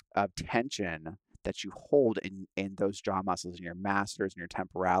tension that you hold in those jaw muscles, in your masters, in your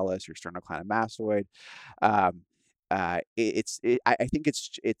temporalis, your sternocleidomastoid. I think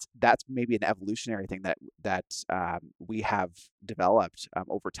that's maybe an evolutionary thing that we have developed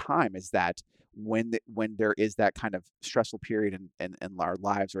over time, is that when there is that kind of stressful period in our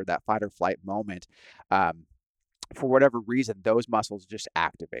lives, or that fight or flight moment, for whatever reason, those muscles just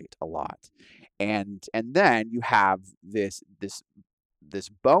activate a lot, and then you have this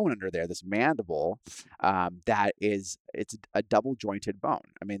bone under there, this mandible, it's a double jointed bone.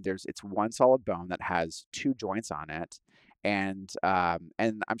 I mean, it's one solid bone that has two joints on it. And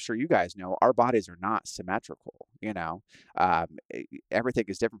I'm sure you guys know our bodies are not symmetrical, everything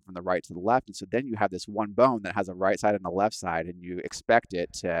is different from the right to the left. And so then you have this one bone that has a right side and a left side, and you expect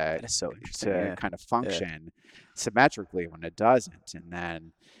it That is so interesting. kind of function symmetrically when it doesn't. And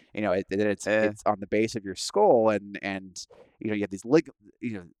then, it's on the base of your skull, and you have these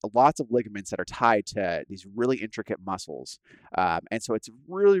lots of ligaments that are tied to these really intricate muscles. And so it's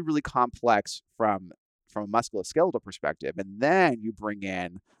really, really complex from a musculoskeletal perspective. And then you bring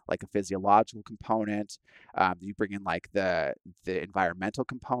in like a physiological component, you bring in like the environmental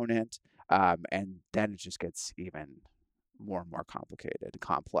component, and then it just gets even more and more complicated,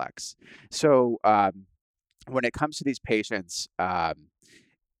 complex. So when it comes to these patients,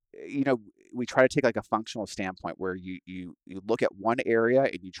 we try to take like a functional standpoint where you look at one area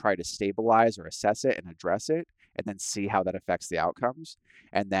and you try to stabilize or assess it and address it, and then see how that affects the outcomes.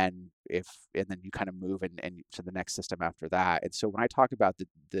 And then you kind of move and to the next system after that. And so when I talk about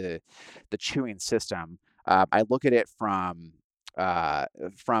the chewing system, I look at it from a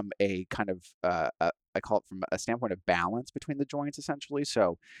kind of I call it from a standpoint of balance between the joints, essentially.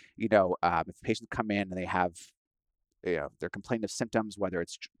 So, if patients come in and they have, they're complaining of symptoms, whether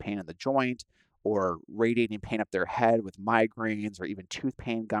it's pain in the joint or radiating pain up their head with migraines, or even tooth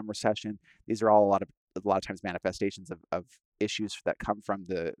pain, gum recession. These are all a lot of times manifestations of issues that come from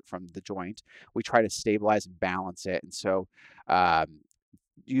the joint. We try to stabilize and balance it. And so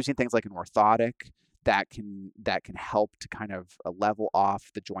using things like an orthotic that can help to kind of level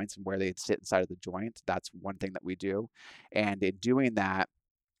off the joints and where they sit inside of the joint. That's one thing that we do. And in doing that,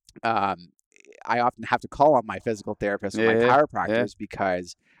 I often have to call on my physical therapist or my chiropractors,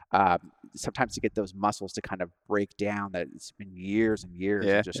 because sometimes to get those muscles to kind of break down, that it's been years and years.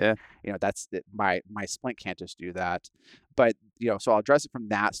 That's my splint can't just do that. But so I'll address it from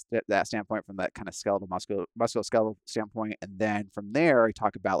that standpoint, from that kind of musculoskeletal standpoint, and then from there I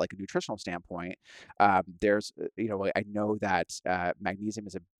talk about like a nutritional standpoint. There's I know that magnesium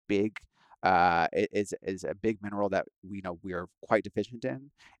is a big is a big mineral that we are quite deficient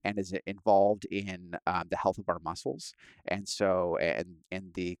in, and is involved in the health of our muscles, and so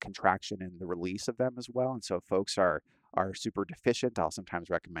and the contraction and the release of them as well. And so if folks are super deficient, I'll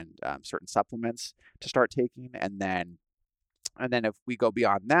sometimes recommend certain supplements to start taking. And then if we go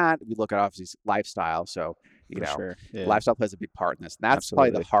beyond that, we look at obviously lifestyle. So lifestyle plays a big part in this, and that's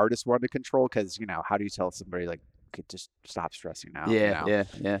probably the hardest one to control, because how do you tell somebody like, could just stop stressing out?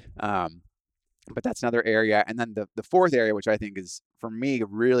 But that's another area. And then the fourth area, which I think is, for me,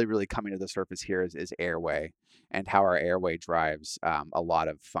 really, really coming to the surface here, is airway, and how our airway drives a lot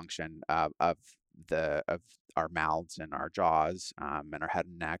of function of our mouths and our jaws, and our head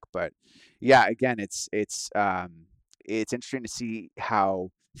and neck. But yeah, again, it's interesting to see how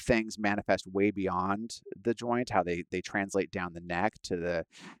things manifest way beyond the joint, how they translate down the neck to the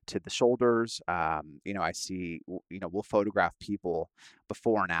shoulders. I see, we'll photograph people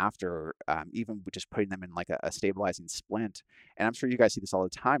before and after, even with just putting them in like a stabilizing splint. And I'm sure you guys see this all the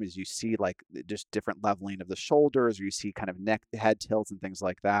time, is you see like just different leveling of the shoulders, or you see kind of neck, head tilts and things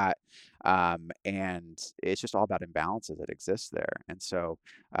like that. And it's just all about imbalances that exist there. And so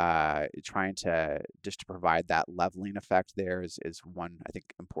trying to provide that leveling effect there is one, I think,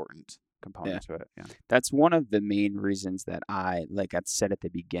 important component to it. Yeah. That's one of the main reasons that I said at the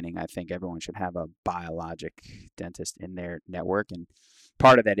beginning, I think everyone should have a biologic dentist in their network. And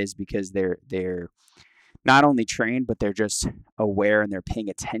part of that is because they're not only trained, but they're just aware and they're paying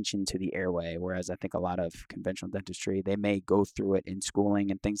attention to the airway. Whereas I think a lot of conventional dentistry, they may go through it in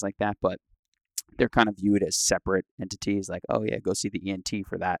schooling and things like that, but they're kind of viewed as separate entities, like, oh yeah, go see the ENT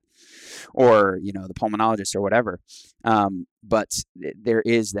for that, or the pulmonologist or whatever. But there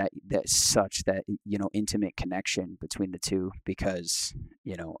is that intimate connection between the two, because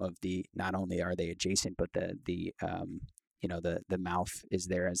of the, not only are they adjacent, but the mouth is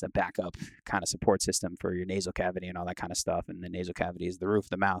there as a backup kind of support system for your nasal cavity and all that kind of stuff, and the nasal cavity is the roof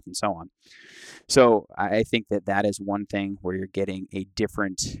of the mouth and so on. So I think that is one thing where you're getting a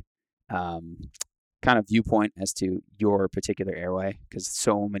different kind of viewpoint as to your particular airway, because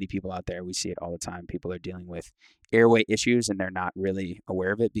so many people out there, we see it all the time. People are dealing with airway issues and they're not really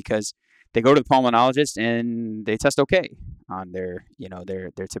aware of it, because they go to the pulmonologist and they test okay on their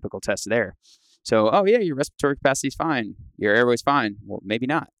typical tests there. So, oh yeah, your respiratory capacity is fine, your airway's fine. Well, maybe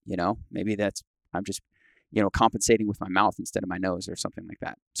not. Maybe I'm just compensating with my mouth instead of my nose or something like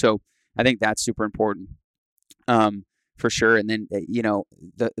that. So I think that's super important. For sure. And then,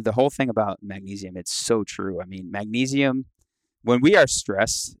 the whole thing about magnesium, it's so true. I mean, magnesium, when we are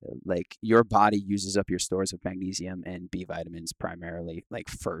stressed, like, your body uses up your stores of magnesium and B vitamins primarily, like,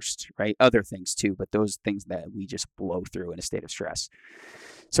 first, right? Other things too, but those things that we just blow through in a state of stress.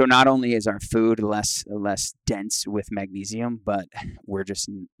 So not only is our food less dense with magnesium, but we're just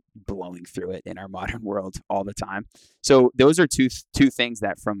blowing through it in our modern world all the time. So those are two things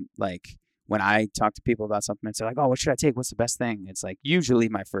that, from like, when I talk to people about something, it's like, oh, what should I take? What's the best thing? It's like, usually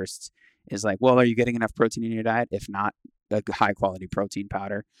my first is like, well, are you getting enough protein in your diet? If not, a high quality protein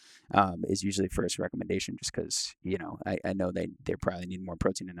powder is usually first recommendation, just because, I know they probably need more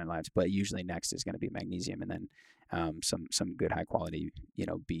protein in their lives, but usually next is going to be magnesium, and then some good high quality,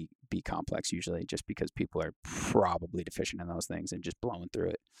 B complex, usually, just because people are probably deficient in those things and just blowing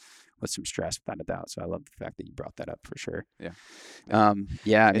through it with some stress, without a doubt. So I love the fact that you brought that up, for sure. Yeah. I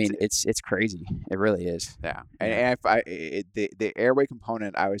mean, it's crazy. It really is. Yeah. And the airway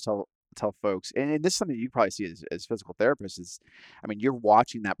component, I always tell folks, and this is something you probably see as physical therapists, is, I mean, you're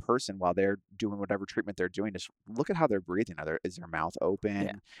watching that person while they're doing whatever treatment they're doing. Just look at how they're breathing. Is their mouth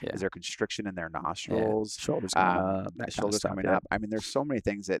open? Yeah. Is there constriction in their nostrils? Shoulders coming up. Shoulders coming up. I mean, there's so many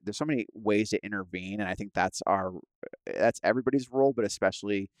things there's so many ways to intervene. And I think that's everybody's role, but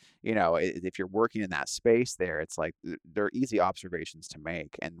especially, if you're working in that space there, it's like, they're easy observations to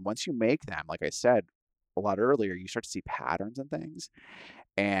make. And once you make them, like I said a lot earlier, you start to see patterns and things.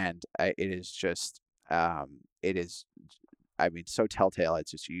 And it is just, I mean, so telltale.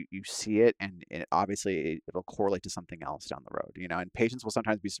 It's just, you see it, and obviously it'll correlate to something else down the road, and patients will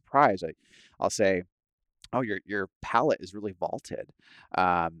sometimes be surprised. I'll say, oh, your palate is really vaulted.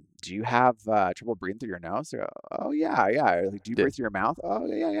 Do you have trouble breathing through your nose? They go, oh yeah. Like, do you breathe through your mouth? Oh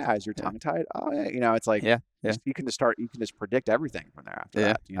yeah. Is your tongue tied? Oh yeah. It's like, you can just predict everything from there after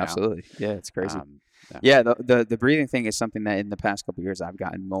that. Absolutely. Yeah, it's crazy. The breathing thing is something that in the past couple of years I've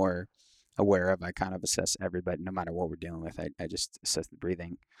gotten more aware of. I kind of assess everybody, no matter what we're dealing with. I just assess the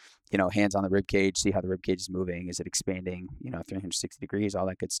breathing, hands on the rib cage, see how the rib cage is moving. Is it expanding, 360 degrees, all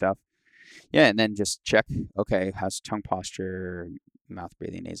that good stuff. Yeah. And then just check, okay, how's tongue posture, mouth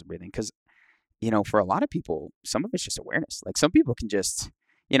breathing, nasal breathing? Because, for a lot of people, some of it's just awareness. Like, some people can just,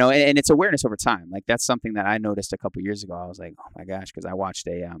 and it's awareness over time. Like, that's something that I noticed a couple of years ago. I was like, oh my gosh, because I watched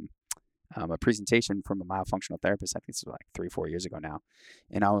a presentation from a myofunctional therapist. I think this was like 3-4 years ago now.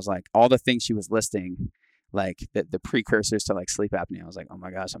 And I was like, all the things she was listing, like the precursors to like sleep apnea. I was like, oh my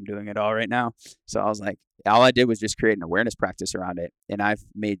gosh, I'm doing it all right now. So I was like, all I did was just create an awareness practice around it. And I've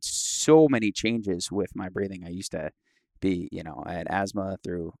made so many changes with my breathing. I used to be, I had asthma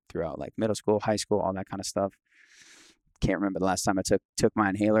throughout like middle school, high school, all that kind of stuff. Can't remember the last time I took my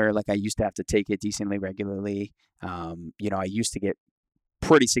inhaler. Like, I used to have to take it decently regularly. I used to get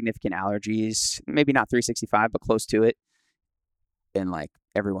pretty significant allergies, maybe not 365, but close to it. And like,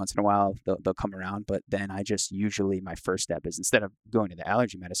 every once in a while they'll come around. But then I just, usually my first step is, instead of going to the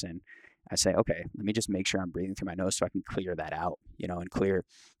allergy medicine, I say, okay, let me just make sure I'm breathing through my nose so I can clear that out, and clear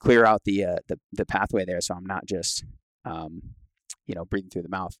out the pathway there. So I'm not just, breathing through the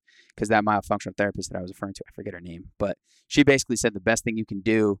mouth. Because that myofunctional therapist that I was referring to, I forget her name, but she basically said the best thing you can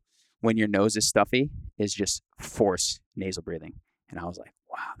do when your nose is stuffy is just force nasal breathing. And I was like,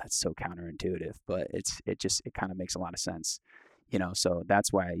 wow, that's so counterintuitive, but it kind of makes a lot of sense. So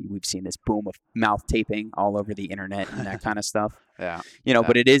that's why we've seen this boom of mouth taping all over the internet and that kind of stuff. Yeah.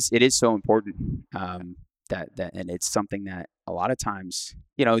 But it is so important that and it's something that a lot of times,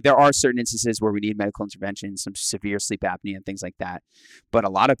 there are certain instances where we need medical intervention, some severe sleep apnea and things like that. But a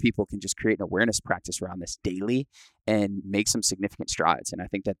lot of people can just create an awareness practice around this daily and make some significant strides. And I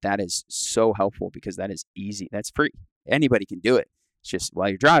think that is so helpful because that is easy. That's free. Anybody can do it. It's just while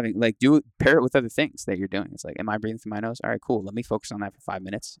you're driving, like pair it with other things that you're doing. It's like, am I breathing through my nose? All right, cool. Let me focus on that for 5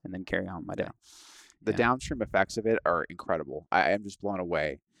 minutes and then carry on with my day. The downstream effects of it are incredible. I am just blown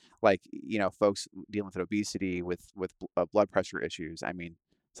away. Like, folks dealing with obesity, with blood pressure issues. I mean,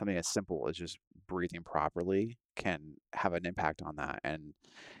 something as simple as just breathing properly can have an impact on that. And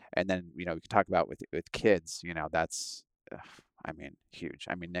then, we can talk about with kids, that's, huge.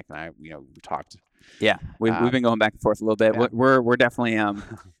 I mean, Nick and I, we talked. Yeah, we've been going back and forth a little bit. Yeah. We're definitely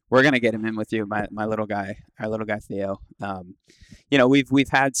we're gonna get him in with you, my little guy, our little guy Theo. We've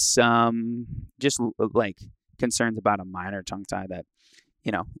had some just like concerns about a minor tongue tie that,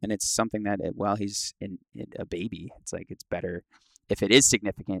 and it's something that while he's in a baby, it's like it's better if it is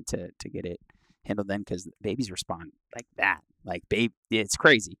significant to get it handled then, because babies respond like that. Like it's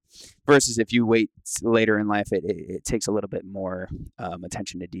crazy. Versus if you wait later in life, it takes a little bit more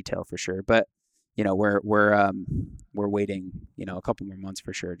attention to detail for sure. But we're waiting a couple more months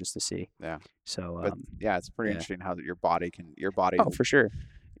for sure just to see. Yeah. So it's pretty interesting how your body. Oh, for sure.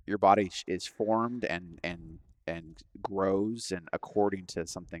 Your body is formed and grows and according to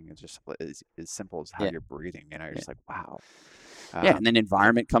something just as simple as how you're breathing. You're just like, wow. And then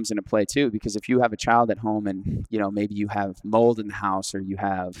environment comes into play too, because if you have a child at home and, maybe you have mold in the house or you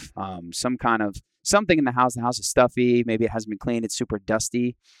have something in the house is stuffy, maybe it hasn't been cleaned, it's super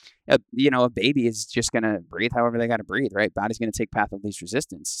dusty. A baby is just going to breathe however they got to breathe, right? Body's going to take path of least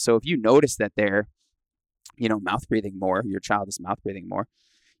resistance. So if you notice that they're, mouth breathing more, your child is mouth breathing more,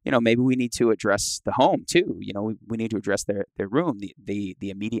 maybe we need to address the home too. We need to address their room, the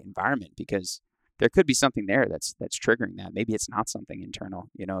immediate environment, because there could be something there that's triggering that. Maybe it's not something internal,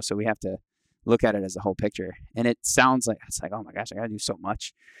 so we have to look at it as a whole picture. And it sounds like, it's like, oh my gosh, I got to do so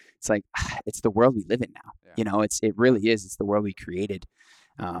much. It's like, it's the world we live in now. Yeah. It really is. It's the world we created.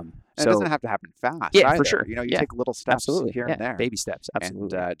 So it doesn't have to happen fast. Yeah, either. for sure. You take little steps here and there. Baby steps.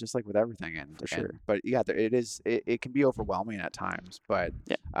 Absolutely. And just like with everything. For sure. But it can be overwhelming at times, but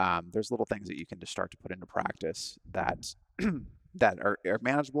there's little things that you can just start to put into practice that are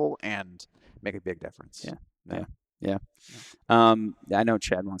manageable and make a big difference. Yeah. I know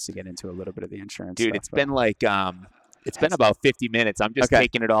Chad wants to get into a little bit of the insurance. Dude, stuff, it's been like it's been about 50 minutes. I'm just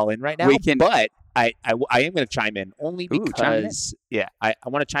taking it all in right now. But I am going to chime in only because I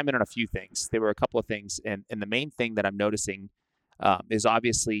want to chime in on a few things. There were a couple of things, and the main thing that I'm noticing is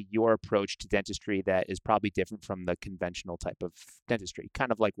obviously your approach to dentistry that is probably different from the conventional type of dentistry,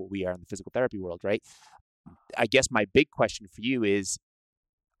 kind of like what we are in the physical therapy world, right? I guess my big question for you is,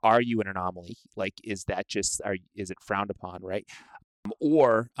 are you an anomaly? Like, is it frowned upon, right?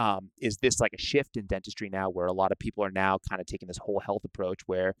 Or is this like a shift in dentistry now where a lot of people are now kind of taking this whole health approach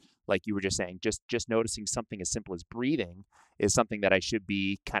where, like you were just saying, just noticing something as simple as breathing is something that I should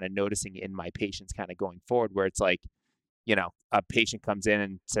be kind of noticing in my patients kind of going forward, where it's like, a patient comes in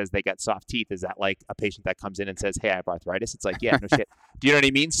and says they got soft teeth. Is that like a patient that comes in and says, hey, I have arthritis? It's like, yeah, no shit. Do you know what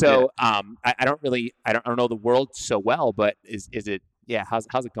I mean? So I don't know the world so well, but is it,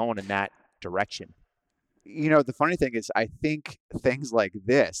 how's it going in that direction? The funny thing is, I think things like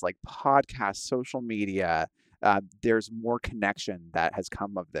this, like podcasts, social media, there's more connection that has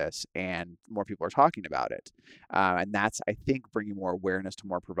come of this and more people are talking about it. And that's, I think, bringing more awareness to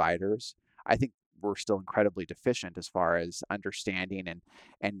more providers. I think we're still incredibly deficient as far as understanding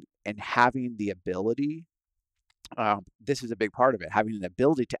and having the ability. This is a big part of it, having an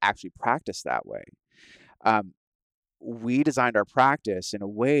ability to actually practice that way. We designed our practice in a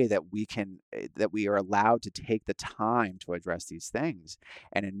way that we are allowed to take the time to address these things.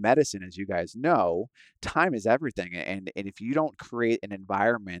 And in medicine, as you guys know, time is everything. And if you don't create an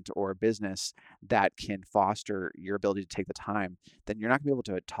environment or a business that can foster your ability to take the time, then you're not going to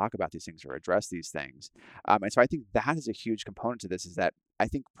be able to talk about these things or address these things. And so I think that is a huge component to this, is that I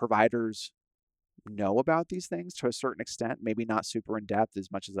think providers know about these things to a certain extent, maybe not super in depth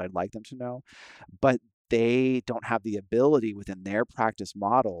as much as I'd like them to know, but they don't have the ability within their practice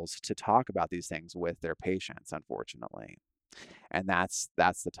models to talk about these things with their patients, unfortunately. And that's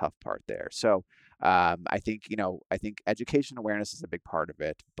the tough part there. So I think education awareness is a big part of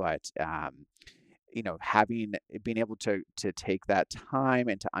it, but being able to take that time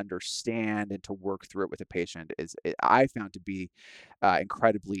and to understand and to work through it with a patient I found to be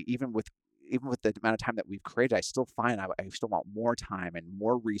incredibly, even with the amount of time that we've created, I still find I still want more time and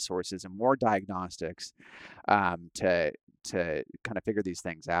more resources and more diagnostics to kind of figure these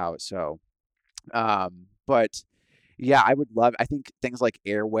things out. So, but yeah, I think things like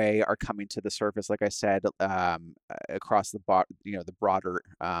airway are coming to the surface, like I said, across the broader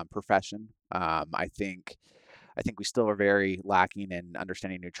profession. I think we still are very lacking in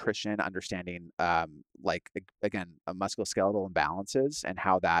understanding nutrition, understanding again, musculoskeletal imbalances and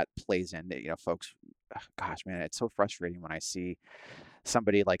how that plays into, folks. Gosh, man, it's so frustrating when I see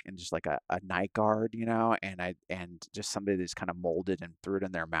somebody like in just like a night guard, and just somebody that's kind of molded and threw it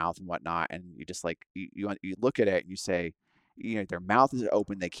in their mouth and whatnot. And you just like, you look at it and you say, their mouth is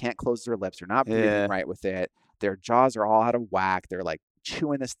open. They can't close their lips. They're not breathing right with it. Their jaws are all out of whack. They're like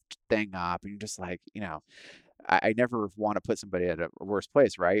chewing this thing up. And you're just like, I never want to put somebody at a worse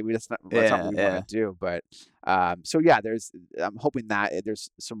place, right? That's not what we want to do. But so yeah, I'm hoping that there's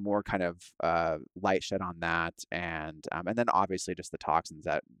some more kind of light shed on that, and then obviously just the toxins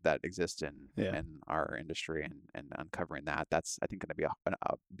that exist in our industry and uncovering that. That's, I think, going to be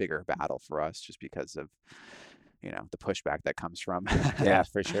a bigger battle for us, just because of the pushback that comes from. Yeah,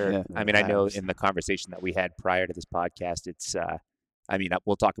 for sure. Yeah. I mean, I know in the conversation that we had prior to this podcast, it's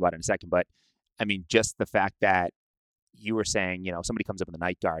we'll talk about it in a second, but I mean, just the fact that you were saying, somebody comes up with a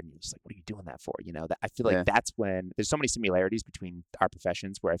night guard and you're just like, what are you doing that for? That I feel like that's when there's so many similarities between our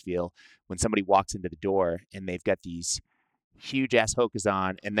professions, where I feel when somebody walks into the door and they've got these huge ass hokas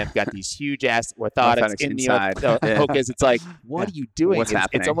on and they've got these huge ass orthotics in the hokas, it's like, what are you doing? What's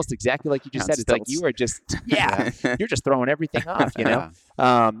happening? It's almost exactly like you just said. It's like you are just, you're just throwing everything off,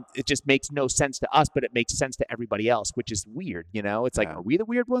 It just makes no sense to us, but it makes sense to everybody else, which is weird, It's like, are we the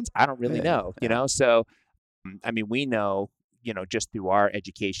weird ones? I don't really know, So, I mean, we know, just through our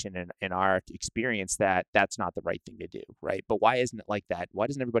education and our experience that that's not the right thing to do, right? But why isn't it like that? Why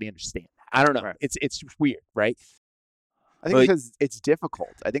doesn't everybody understand? I don't know. Right. It's just weird, right? I think because it's difficult.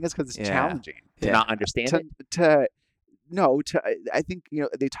 I think it's because it's challenging to not understand it. I think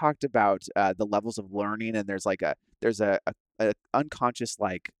they talked about the levels of learning, and there's a unconscious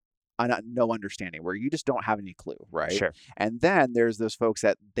no understanding where you just don't have any clue, right? Sure. And then there's those folks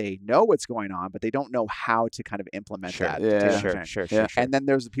that they know what's going on, but they don't know how to kind of implement that. Yeah. Sure. And then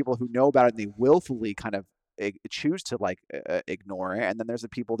there's the people who know about it and they willfully kind of choose to ignore it, and then there's the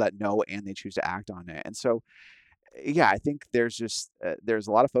people that know and they choose to act on it. And so, yeah, I think there's just there's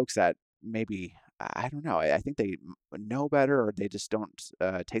a lot of folks that maybe, I don't know, I think they know better, or they just don't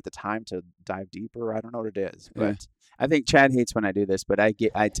take the time to dive deeper. I don't know what it is, but I think Chad hates when I do this, but I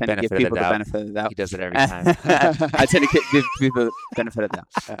tend to give people the benefit of the doubt. He does it every time. I tend to give people the benefit of the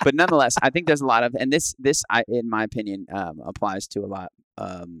doubt. But nonetheless, I think there's a lot of, and this in my opinion, applies to a lot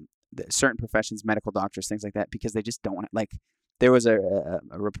certain professions, medical doctors, things like that, because they just don't want to, there was a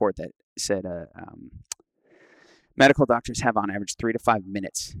report that said medical doctors have on average 3 to 5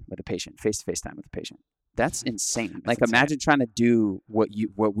 minutes with a patient, face-to-face time with a patient. That's insane. Imagine trying to do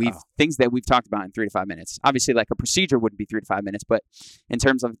things that we've talked about in 3 to 5 minutes. Obviously, a procedure wouldn't be 3 to 5 minutes, but in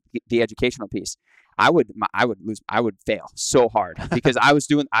terms of the educational piece, I would fail so hard because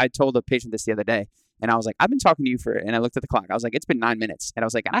I told a patient this the other day, and I was like, I've been talking to you and I looked at the clock. I was like, it's been 9 minutes. And I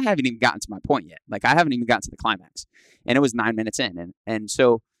was like, I haven't even gotten to my point yet. I haven't even gotten to the climax. And it was 9 minutes in. And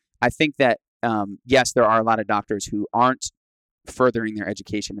so I think that, yes, there are a lot of doctors who aren't furthering their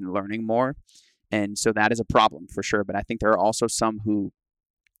education and learning more. And so that is a problem for sure. But I think there are also some who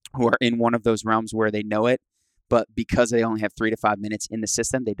are in one of those realms where they know it, but because they only have 3 to 5 minutes in the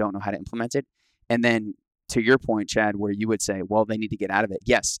system, they don't know how to implement it. And then to your point, Chad, where you would say, well, they need to get out of it.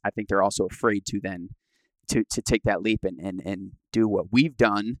 Yes, I think they're also afraid to then to take that leap and do what we've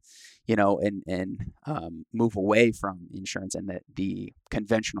done, and move away from insurance and the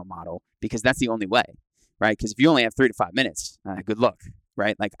conventional model, because that's the only way, right? Because if you only have 3 to 5 minutes, good luck,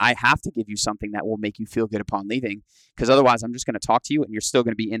 right? I have to give you something that will make you feel good upon leaving, because otherwise I'm just going to talk to you and you're still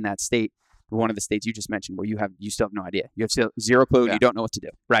going to be in that state, one of the states you just mentioned, where you still have no idea. You have zero clue. Yeah. You don't know what to do,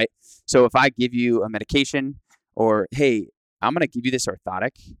 right? So if I give you a medication, or, hey, I'm going to give you this orthotic,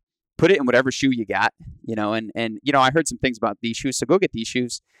 put it in whatever shoe you got, and I heard some things about these shoes, so go get these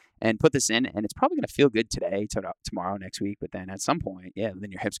shoes and put this in, and it's probably going to feel good today, tomorrow, next week, but then at some point, then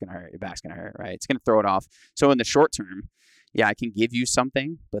your hip's going to hurt, your back's going to hurt, right? It's going to throw it off. So in the short term, yeah, I can give you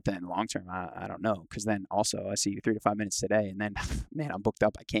something, but then long term, I don't know. Because then also I see you 3 to 5 minutes today, and then man, I'm booked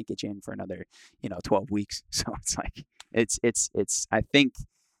up. I can't get you in for another 12 weeks. So it's like it's I think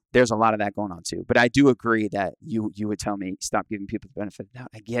there's a lot of that going on too. But I do agree that you would tell me stop giving people the benefit of the doubt.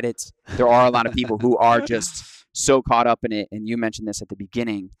 I get it. There are a lot of people who are just so caught up in it, and you mentioned this at the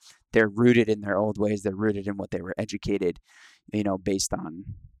beginning. They're rooted in their old ways. They're rooted in what they were educated, based on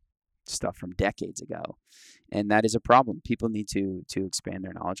stuff from decades ago, and that is a problem. People need to expand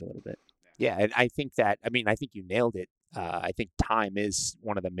their knowledge a little bit. Yeah, and I think you nailed it. I think time is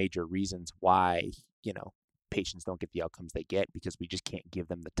one of the major reasons why patients don't get the outcomes they get, because we just can't give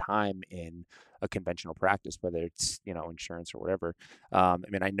them the time in a conventional practice, whether it's insurance or whatever.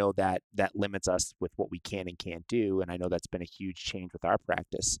 I know that limits us with what we can and can't do, and I know that's been a huge change with our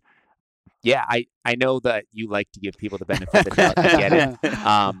practice. Yeah, I know that you like to give people the benefit of the doubt. I get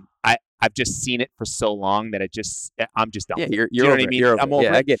it. I've just seen it for so long that I'm just done. Yeah, with it. you're You know over what I it. mean? You're over I'm it. over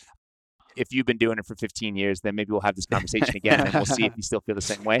Yeah, it. I get it. If you've been doing it for 15 years, then maybe we'll have this conversation again, and we'll see if you still feel the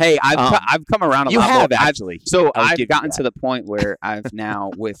same way. Hey, I've come around a lot. You have more. actually. I've gotten to the point where I've now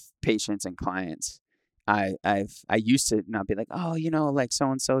with patients and clients, I used to not be like, oh, like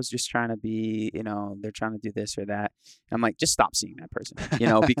so and so is just trying to be, they're trying to do this or that. And I'm like, just stop seeing that person,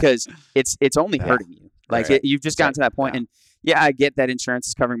 because it's only hurting you. Like you've just gotten to that point, and yeah, I get that insurance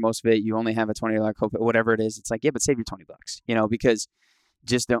is covering most of it. You only have a $20 copay, whatever it is. It's like, yeah, but save your $20, because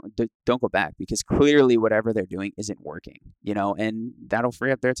just don't go back, because clearly whatever they're doing isn't working, and that'll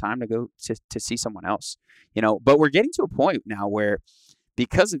free up their time to go to see someone else, but we're getting to a point now where,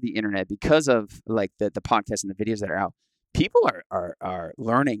 because of the internet, because of like the podcasts and the videos that are out, people are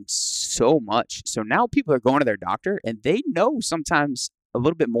learning so much. So now people are going to their doctor and they know sometimes a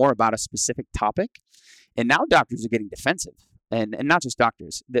little bit more about a specific topic, and now doctors are getting defensive. And not just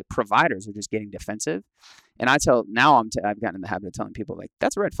doctors, that providers are just getting defensive. And I've gotten in the habit of telling people, like,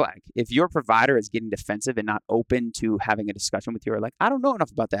 that's a red flag. If your provider is getting defensive and not open to having a discussion with you, or like, I don't know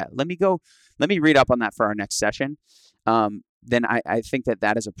enough about that, let me read up on that for our next session. Then I think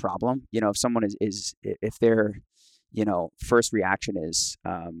that is a problem. If someone if their, first reaction is,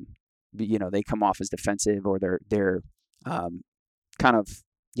 they come off as defensive, or they're kind of,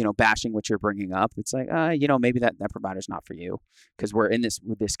 bashing what you're bringing up, it's like, maybe that provider's not for you, because we're in this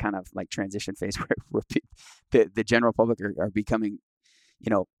kind of like transition phase where the general public are becoming,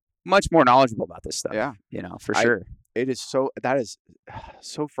 much more knowledgeable about this stuff. Yeah, for sure. That is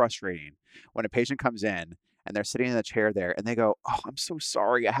so frustrating when a patient comes in and they're sitting in the chair there and they go, "Oh, I'm so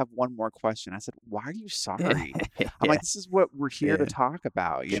sorry. I have one more question." I said, "Why are you sorry?" I'm like, "This is what we're here to talk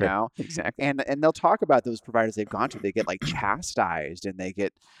about, you know?" Exactly. And they'll talk about those providers they've gone to. They get like chastised and they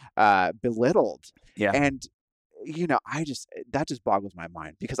get belittled. Yeah. And that just boggles my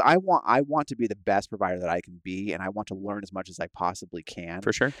mind, because I want to be the best provider that I can be, and I want to learn as much as I possibly can.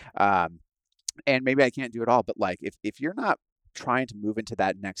 For sure. And maybe I can't do it all, but like if you're not trying to move into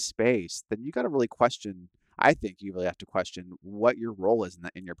that next space, then you got to really question. I think you really have to question what your role is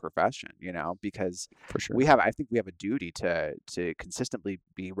in your profession, because For sure. I think we have a duty to consistently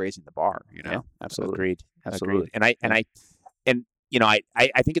be raising the bar, Yeah, absolutely. Agreed. Absolutely. Agreed.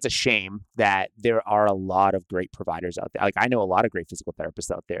 I think it's a shame that there are a lot of great providers out there. Like, I know a lot of great physical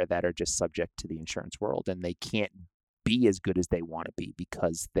therapists out there that are just subject to the insurance world, and they can't be as good as they want to be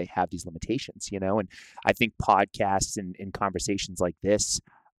because they have these limitations, and I think podcasts and conversations like this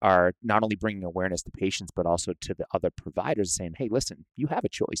are not only bringing awareness to patients, but also to the other providers, saying, hey, listen, you have a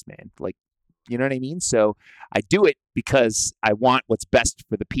choice, man. Like, you know what I mean? So I do it because I want what's best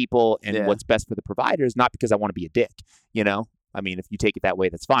for the people and what's best for the providers, not because I want to be a dick, if you take it that way,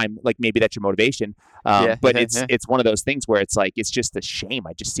 that's fine. Like, maybe that's your motivation. But it's one of those things where it's like, it's just a shame.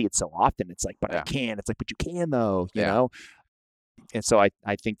 I just see it so often. It's like, but I can. It's like, but you can though, you know? And so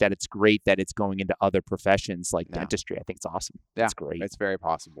I think that it's great that it's going into other professions like dentistry. I think it's awesome. Yeah, it's great. It's very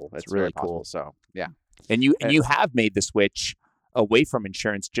possible. It's really cool. So yeah. And you have made the switch away from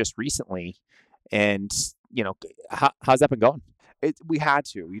insurance just recently. And, how's that been going? We had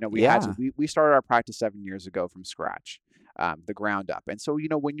to, had to. We started our practice 7 years ago from scratch, the ground up. And so,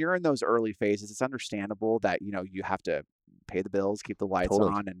 when you're in those early phases, it's understandable that, you have to pay the bills, keep the lights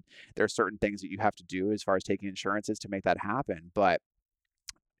on, and there are certain things that you have to do as far as taking insurances to make that happen. But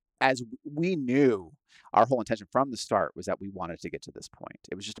as we knew, our whole intention from the start was that we wanted to get to this point.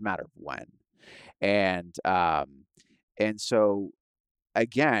 It was just a matter of when. And so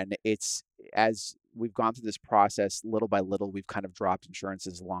again, it's as we've gone through this process, little by little, we've kind of dropped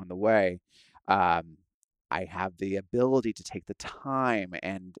insurances along the way. I have the ability to take the time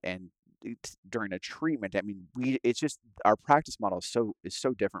and during a treatment. I mean, it's just our practice model is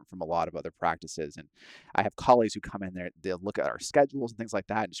so different from a lot of other practices. And I have colleagues who come in there, they'll look at our schedules and things like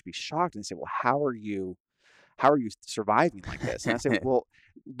that and just be shocked and say, well, how are you surviving like this? And I say, well,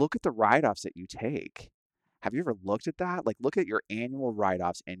 look at the write-offs that you take. Have you ever looked at that? Like, look at your annual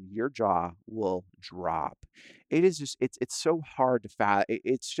write-offs and your jaw will drop. It is just, it's so hard to fathom.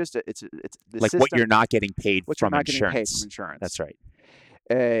 It's just, it's the like system, what you're not getting paid what from you're not getting paid insurance. from insurance. That's right.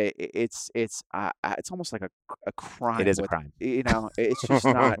 It's almost like a crime. It is a crime. It's just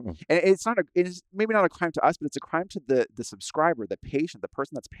not, and it's maybe not a crime to us, but it's a crime to the subscriber, the patient, the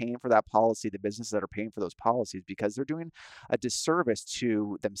person that's paying for that policy, the businesses that are paying for those policies, because they're doing a disservice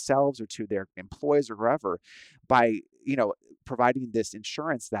to themselves or to their employees or whoever by, providing this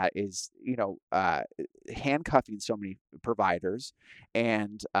insurance that is, handcuffing so many providers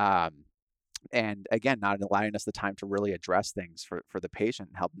and again, not allowing us the time to really address things for the patient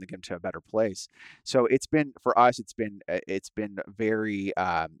and helping them get to a better place. So for us, it's been very,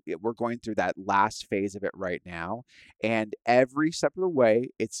 we're going through that last phase of it right now. And every step of the way,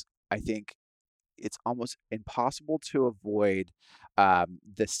 I think it's almost impossible to avoid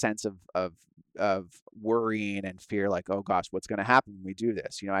the sense of worrying and fear, like, oh gosh, what's going to happen when we do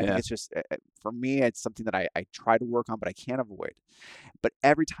this? I think it's just, for me, it's something that I try to work on, but I can't avoid. But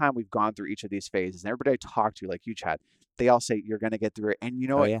every time we've gone through each of these phases, and everybody I talk to, like you, Chad, they all say you're going to get through it. And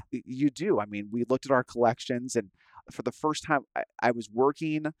you do. I mean, we looked at our collections, and for the first time, I was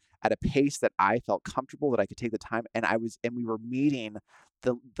working at a pace that I felt comfortable, that I could take the time, and we were meeting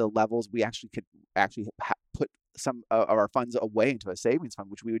the levels we could put some of our funds away into a savings fund,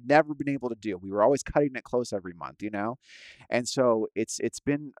 which we would never been able to do. We were always cutting it close every month, and so it's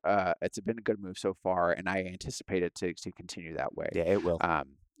been a good move so far, and I anticipate it to continue that way. Yeah, it will.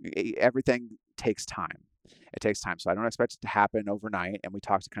 Everything takes time. It takes time, so I don't expect it to happen overnight. And we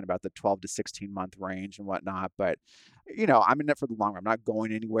talked kind of about the 12 to 16 month range and whatnot, but I'm in it for the long run. I'm not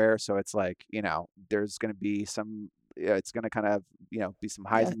going anywhere, so it's like there's going to be some. It's going to kind of, be some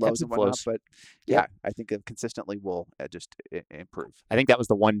highs and lows and whatnot, but I think it consistently will just improve. I think that was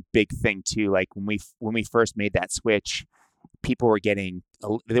the one big thing too. Like when we first made that switch, people were they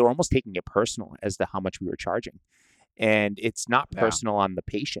were almost taking it personal as to how much we were charging, and it's not personal on the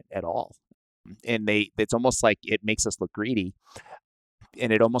patient at all. And it's almost like it makes us look greedy,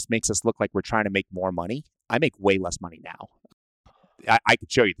 and it almost makes us look like we're trying to make more money. I make way less money now. I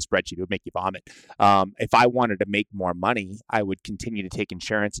could show you the spreadsheet. It would make you vomit. If I wanted to make more money, I would continue to take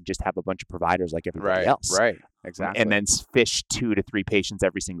insurance and just have a bunch of providers like everybody else. Right. Exactly. And then fish 2 to 3 patients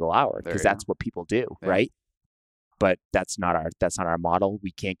every single hour, because that's what people do, right? But that's not our model.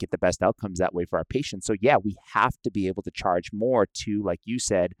 We can't get the best outcomes that way for our patients. So we have to be able to charge more to, like you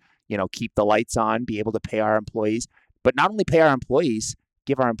said, keep the lights on, be able to pay our employees, but not only pay our employees,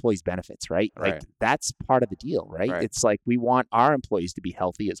 give our employees benefits, right? Like that's part of the deal, right? It's like we want our employees to be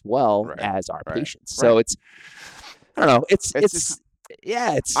healthy as well as our patients. So it's, I don't know, it's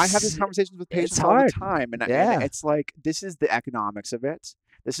I have these conversations with patients all the time, and it's like, this is the economics of it.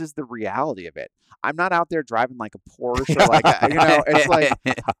 This is the reality of it. I'm not out there driving like a Porsche or like, it's like,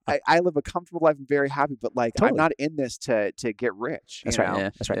 I live a comfortable life and very happy, but like, I'm not in this to get rich. That's right. Yeah,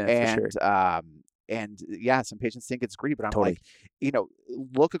 that's right. And, for sure. And some patients think it's greedy, but I'm like,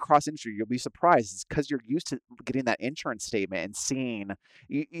 look across industry, you'll be surprised. It's because you're used to getting that insurance statement and seeing,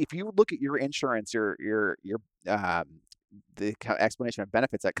 if you look at your insurance, the explanation of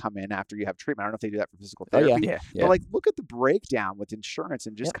benefits that come in after you have treatment. I don't know if they do that for physical therapy. But like, look at the breakdown with insurance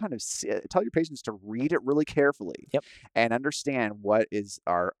and just kind of tell your patients to read it really carefully and understand what is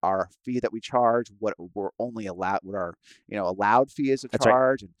our fee that we charge, what we're only allowed, what our allowed fee is to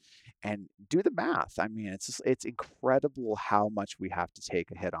charge, and do the math. I mean, it's incredible how much we have to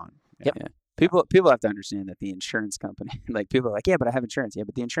take a hit on. Yeah. People have to understand that the insurance company, like, people are like, yeah, but I have insurance. Yeah,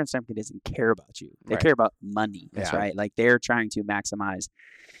 but the insurance company doesn't care about you. They care about money. That's right. Like, they're trying to maximize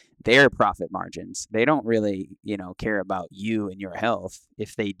their profit margins. They don't really, care about you and your health.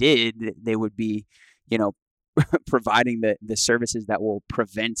 If they did, they would be, providing the services that will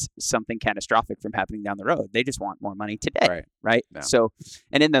prevent something catastrophic from happening down the road. They just want more money today, right? Yeah. So,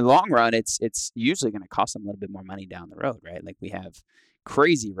 and in the long run, it's usually going to cost them a little bit more money down the road, right? Like, we have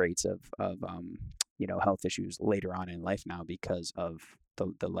crazy rates of health issues later on in life now because of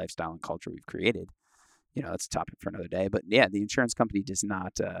the lifestyle and culture we've created. That's a topic for another day. But the insurance company does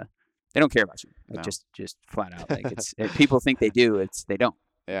not. They don't care about you. Like, just flat out. Like, it's people think they do. They don't.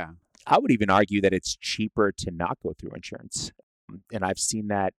 Yeah. I would even argue that it's cheaper to not go through insurance. And I've seen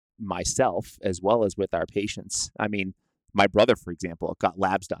that myself as well as with our patients. I mean, my brother, for example, got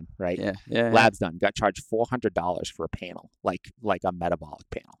labs done, right? Labs done, got charged $400 for a panel, like a metabolic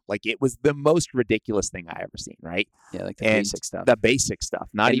panel. Like it was the most ridiculous thing I ever seen, right? Yeah, like the basic stuff. The basic stuff,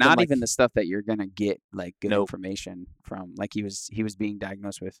 not even the stuff that you're gonna get like good information from. Like he was being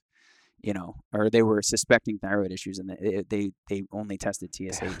diagnosed with, or they were suspecting thyroid issues, and they only tested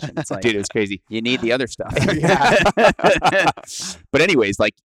TSH. And it's like, dude, it was crazy. You need the other stuff. But anyways,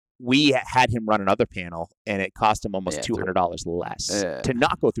 like we had him run another panel, and it cost him almost $200 less to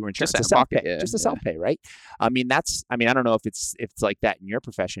not go through insurance, to self-pay, just to self-pay, right? I mean, I don't know if it's like that in your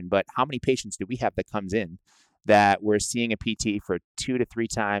profession, but how many patients do we have that comes in that we're seeing a PT for 2 to 3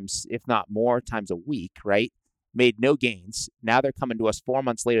 times, if not more times a week, right? Made no gains. Now they're coming to us 4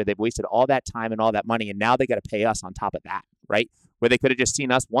 months later. They've wasted all that time and all that money, and now they got to pay us on top of that, right? Where they could have just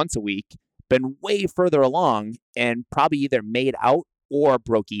seen us once a week, been way further along, and probably either made out or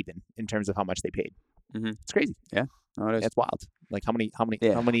broke even in terms of how much they paid. It's crazy. Yeah. No, it is. It's wild. Like how many?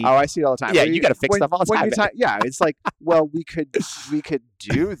 Oh, I see it all the time. Yeah, you got to fix stuff all the time. Yeah, it's like, well, we could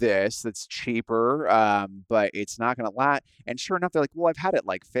do this. That's cheaper, but it's not going to last. And sure enough, they're like, well, I've had it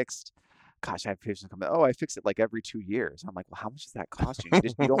like fixed. Gosh, I have patients come in, oh, I fix it like every 2 years. I'm like, well, how much does that cost you?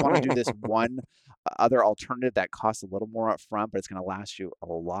 You don't want to do this one other alternative that costs a little more up front, but it's going to last you a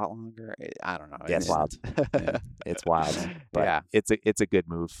lot longer. I don't know. Yeah, it's wild. It's wild. But it's a good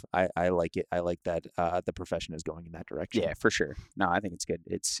move. I like it. I like that the profession is going in that direction. Yeah, for sure. No, I think it's good.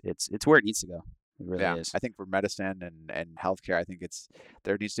 It's where it needs to go. It really is. I think for medicine and healthcare, I think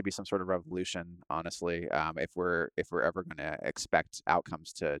there needs to be some sort of revolution, honestly, if we're ever going to expect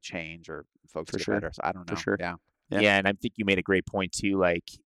outcomes to change or folks to get better. So I don't know. For sure. Yeah, and I think you made a great point too. Like,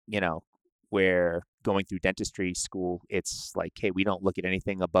 where going through dentistry school, it's like, hey, we don't look at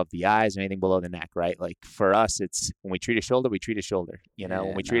anything above the eyes or anything below the neck, right? Like for us, it's when we treat a shoulder, we treat a shoulder.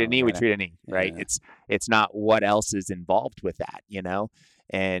 When we treat a knee, we treat a knee, right? It's not what else is involved with that,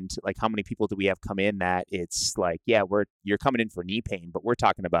 And like, how many people do we have come in that it's like, you're coming in for knee pain, but we're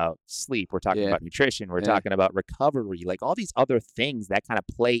talking about sleep, we're talking about nutrition, we're talking about recovery, like all these other things that kind of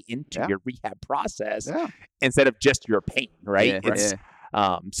play into your rehab process instead of just your pain, right?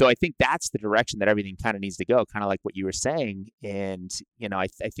 So I think that's the direction that everything kind of needs to go, kind of like what you were saying. And, I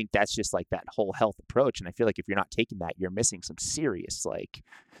think that's just like that whole health approach. And I feel like if you're not taking that, you're missing some serious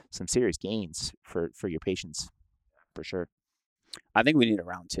gains for your patients, for sure. I think we need a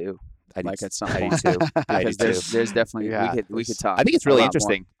round 2. At some point. I do too. There's definitely we could talk. I think it's really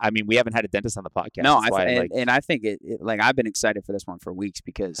interesting. More. I mean, we haven't had a dentist on the podcast. No, I think it like I've been excited for this one for weeks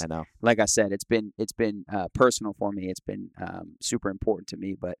because I know, like I said, it's been personal for me. It's been super important to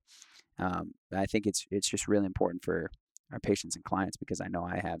me, but I think it's just really important for our patients and clients because I know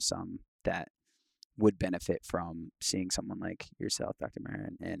I have some that would benefit from seeing someone like yourself, Dr.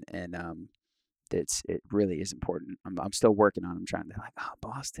 Mayr, and it really is important. I'm still working on. I'm trying to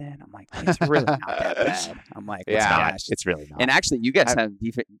Boston. I'm like, it's really not that bad. I'm like, it's really not. And actually, you guys have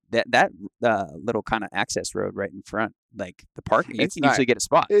that little kind of access road right in front, like the parking. You can usually get a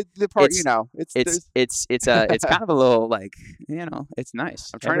spot. The park, it's kind of a little like it's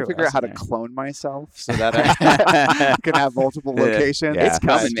nice. I'm trying to figure out how to clone myself so that I can have multiple locations. It's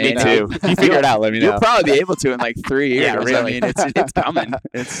coming, man. Me too. You figure it out. Let me know. You'll probably be able to in like 3 years. Yeah, really. I mean, it's coming.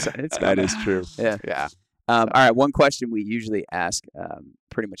 It's that is true. Yeah. All right. One question we usually ask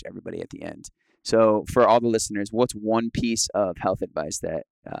pretty much everybody at the end. So for all the listeners, what's one piece of health advice that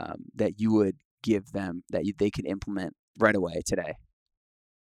you would give them that they can implement right away today?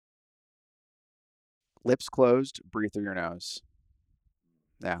 Lips closed, breathe through your nose.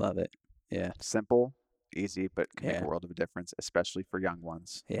 Yeah. Love it. Yeah. Simple, easy, but can make a world of a difference, especially for young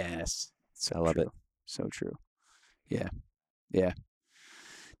ones. Yes. I love it. So true. Yeah. Yeah.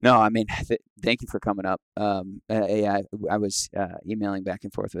 No, I mean, thank you for coming up. I was emailing back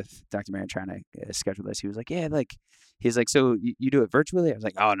and forth with Dr. Mayr trying to schedule this. He was like, he's like, so you do it virtually? I was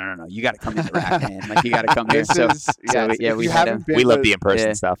like, oh, no. You got to come in the rack, man. Like, you got to come here. We love the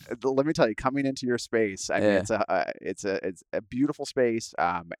in-person stuff. Let me tell you, coming into your space, I mean, it's a beautiful space,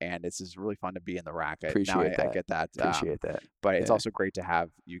 and it's just really fun to be in the rack. I get that. Appreciate that. But it's also great to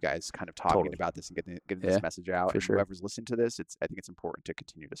have you guys kind of talking about this and getting this message out. And whoever's listening to this, I think it's important to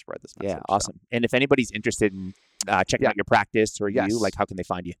continue to spread this message. Yeah, awesome. So. And if anybody's interested in checking out your practice or you, like, how can they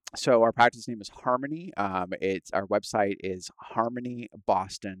find you? So our practice name is Harmony. Our website is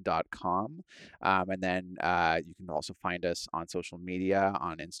harmonyboston.com. And then you can also find us on social media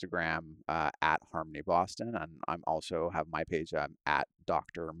on Instagram at Harmony Boston. And I'm also have my page at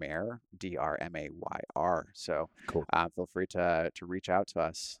Dr. Mayr, DRMAYR. So cool. Feel free to reach out to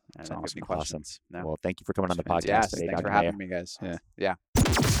us and give me questions. Awesome. No. Well, thank you for coming on the podcast today. Thanks for having me, guys. Yeah.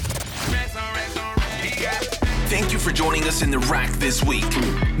 Thank you for joining us in the rack this week.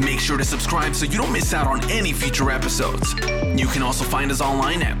 Make sure to subscribe so you don't miss out on any future episodes. You can also find us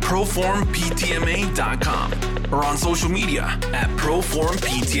online at proformptma.com or on social media at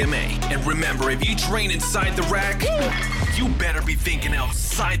proformptma. And remember, if you train inside the rack, you better be thinking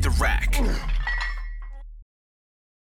outside the rack.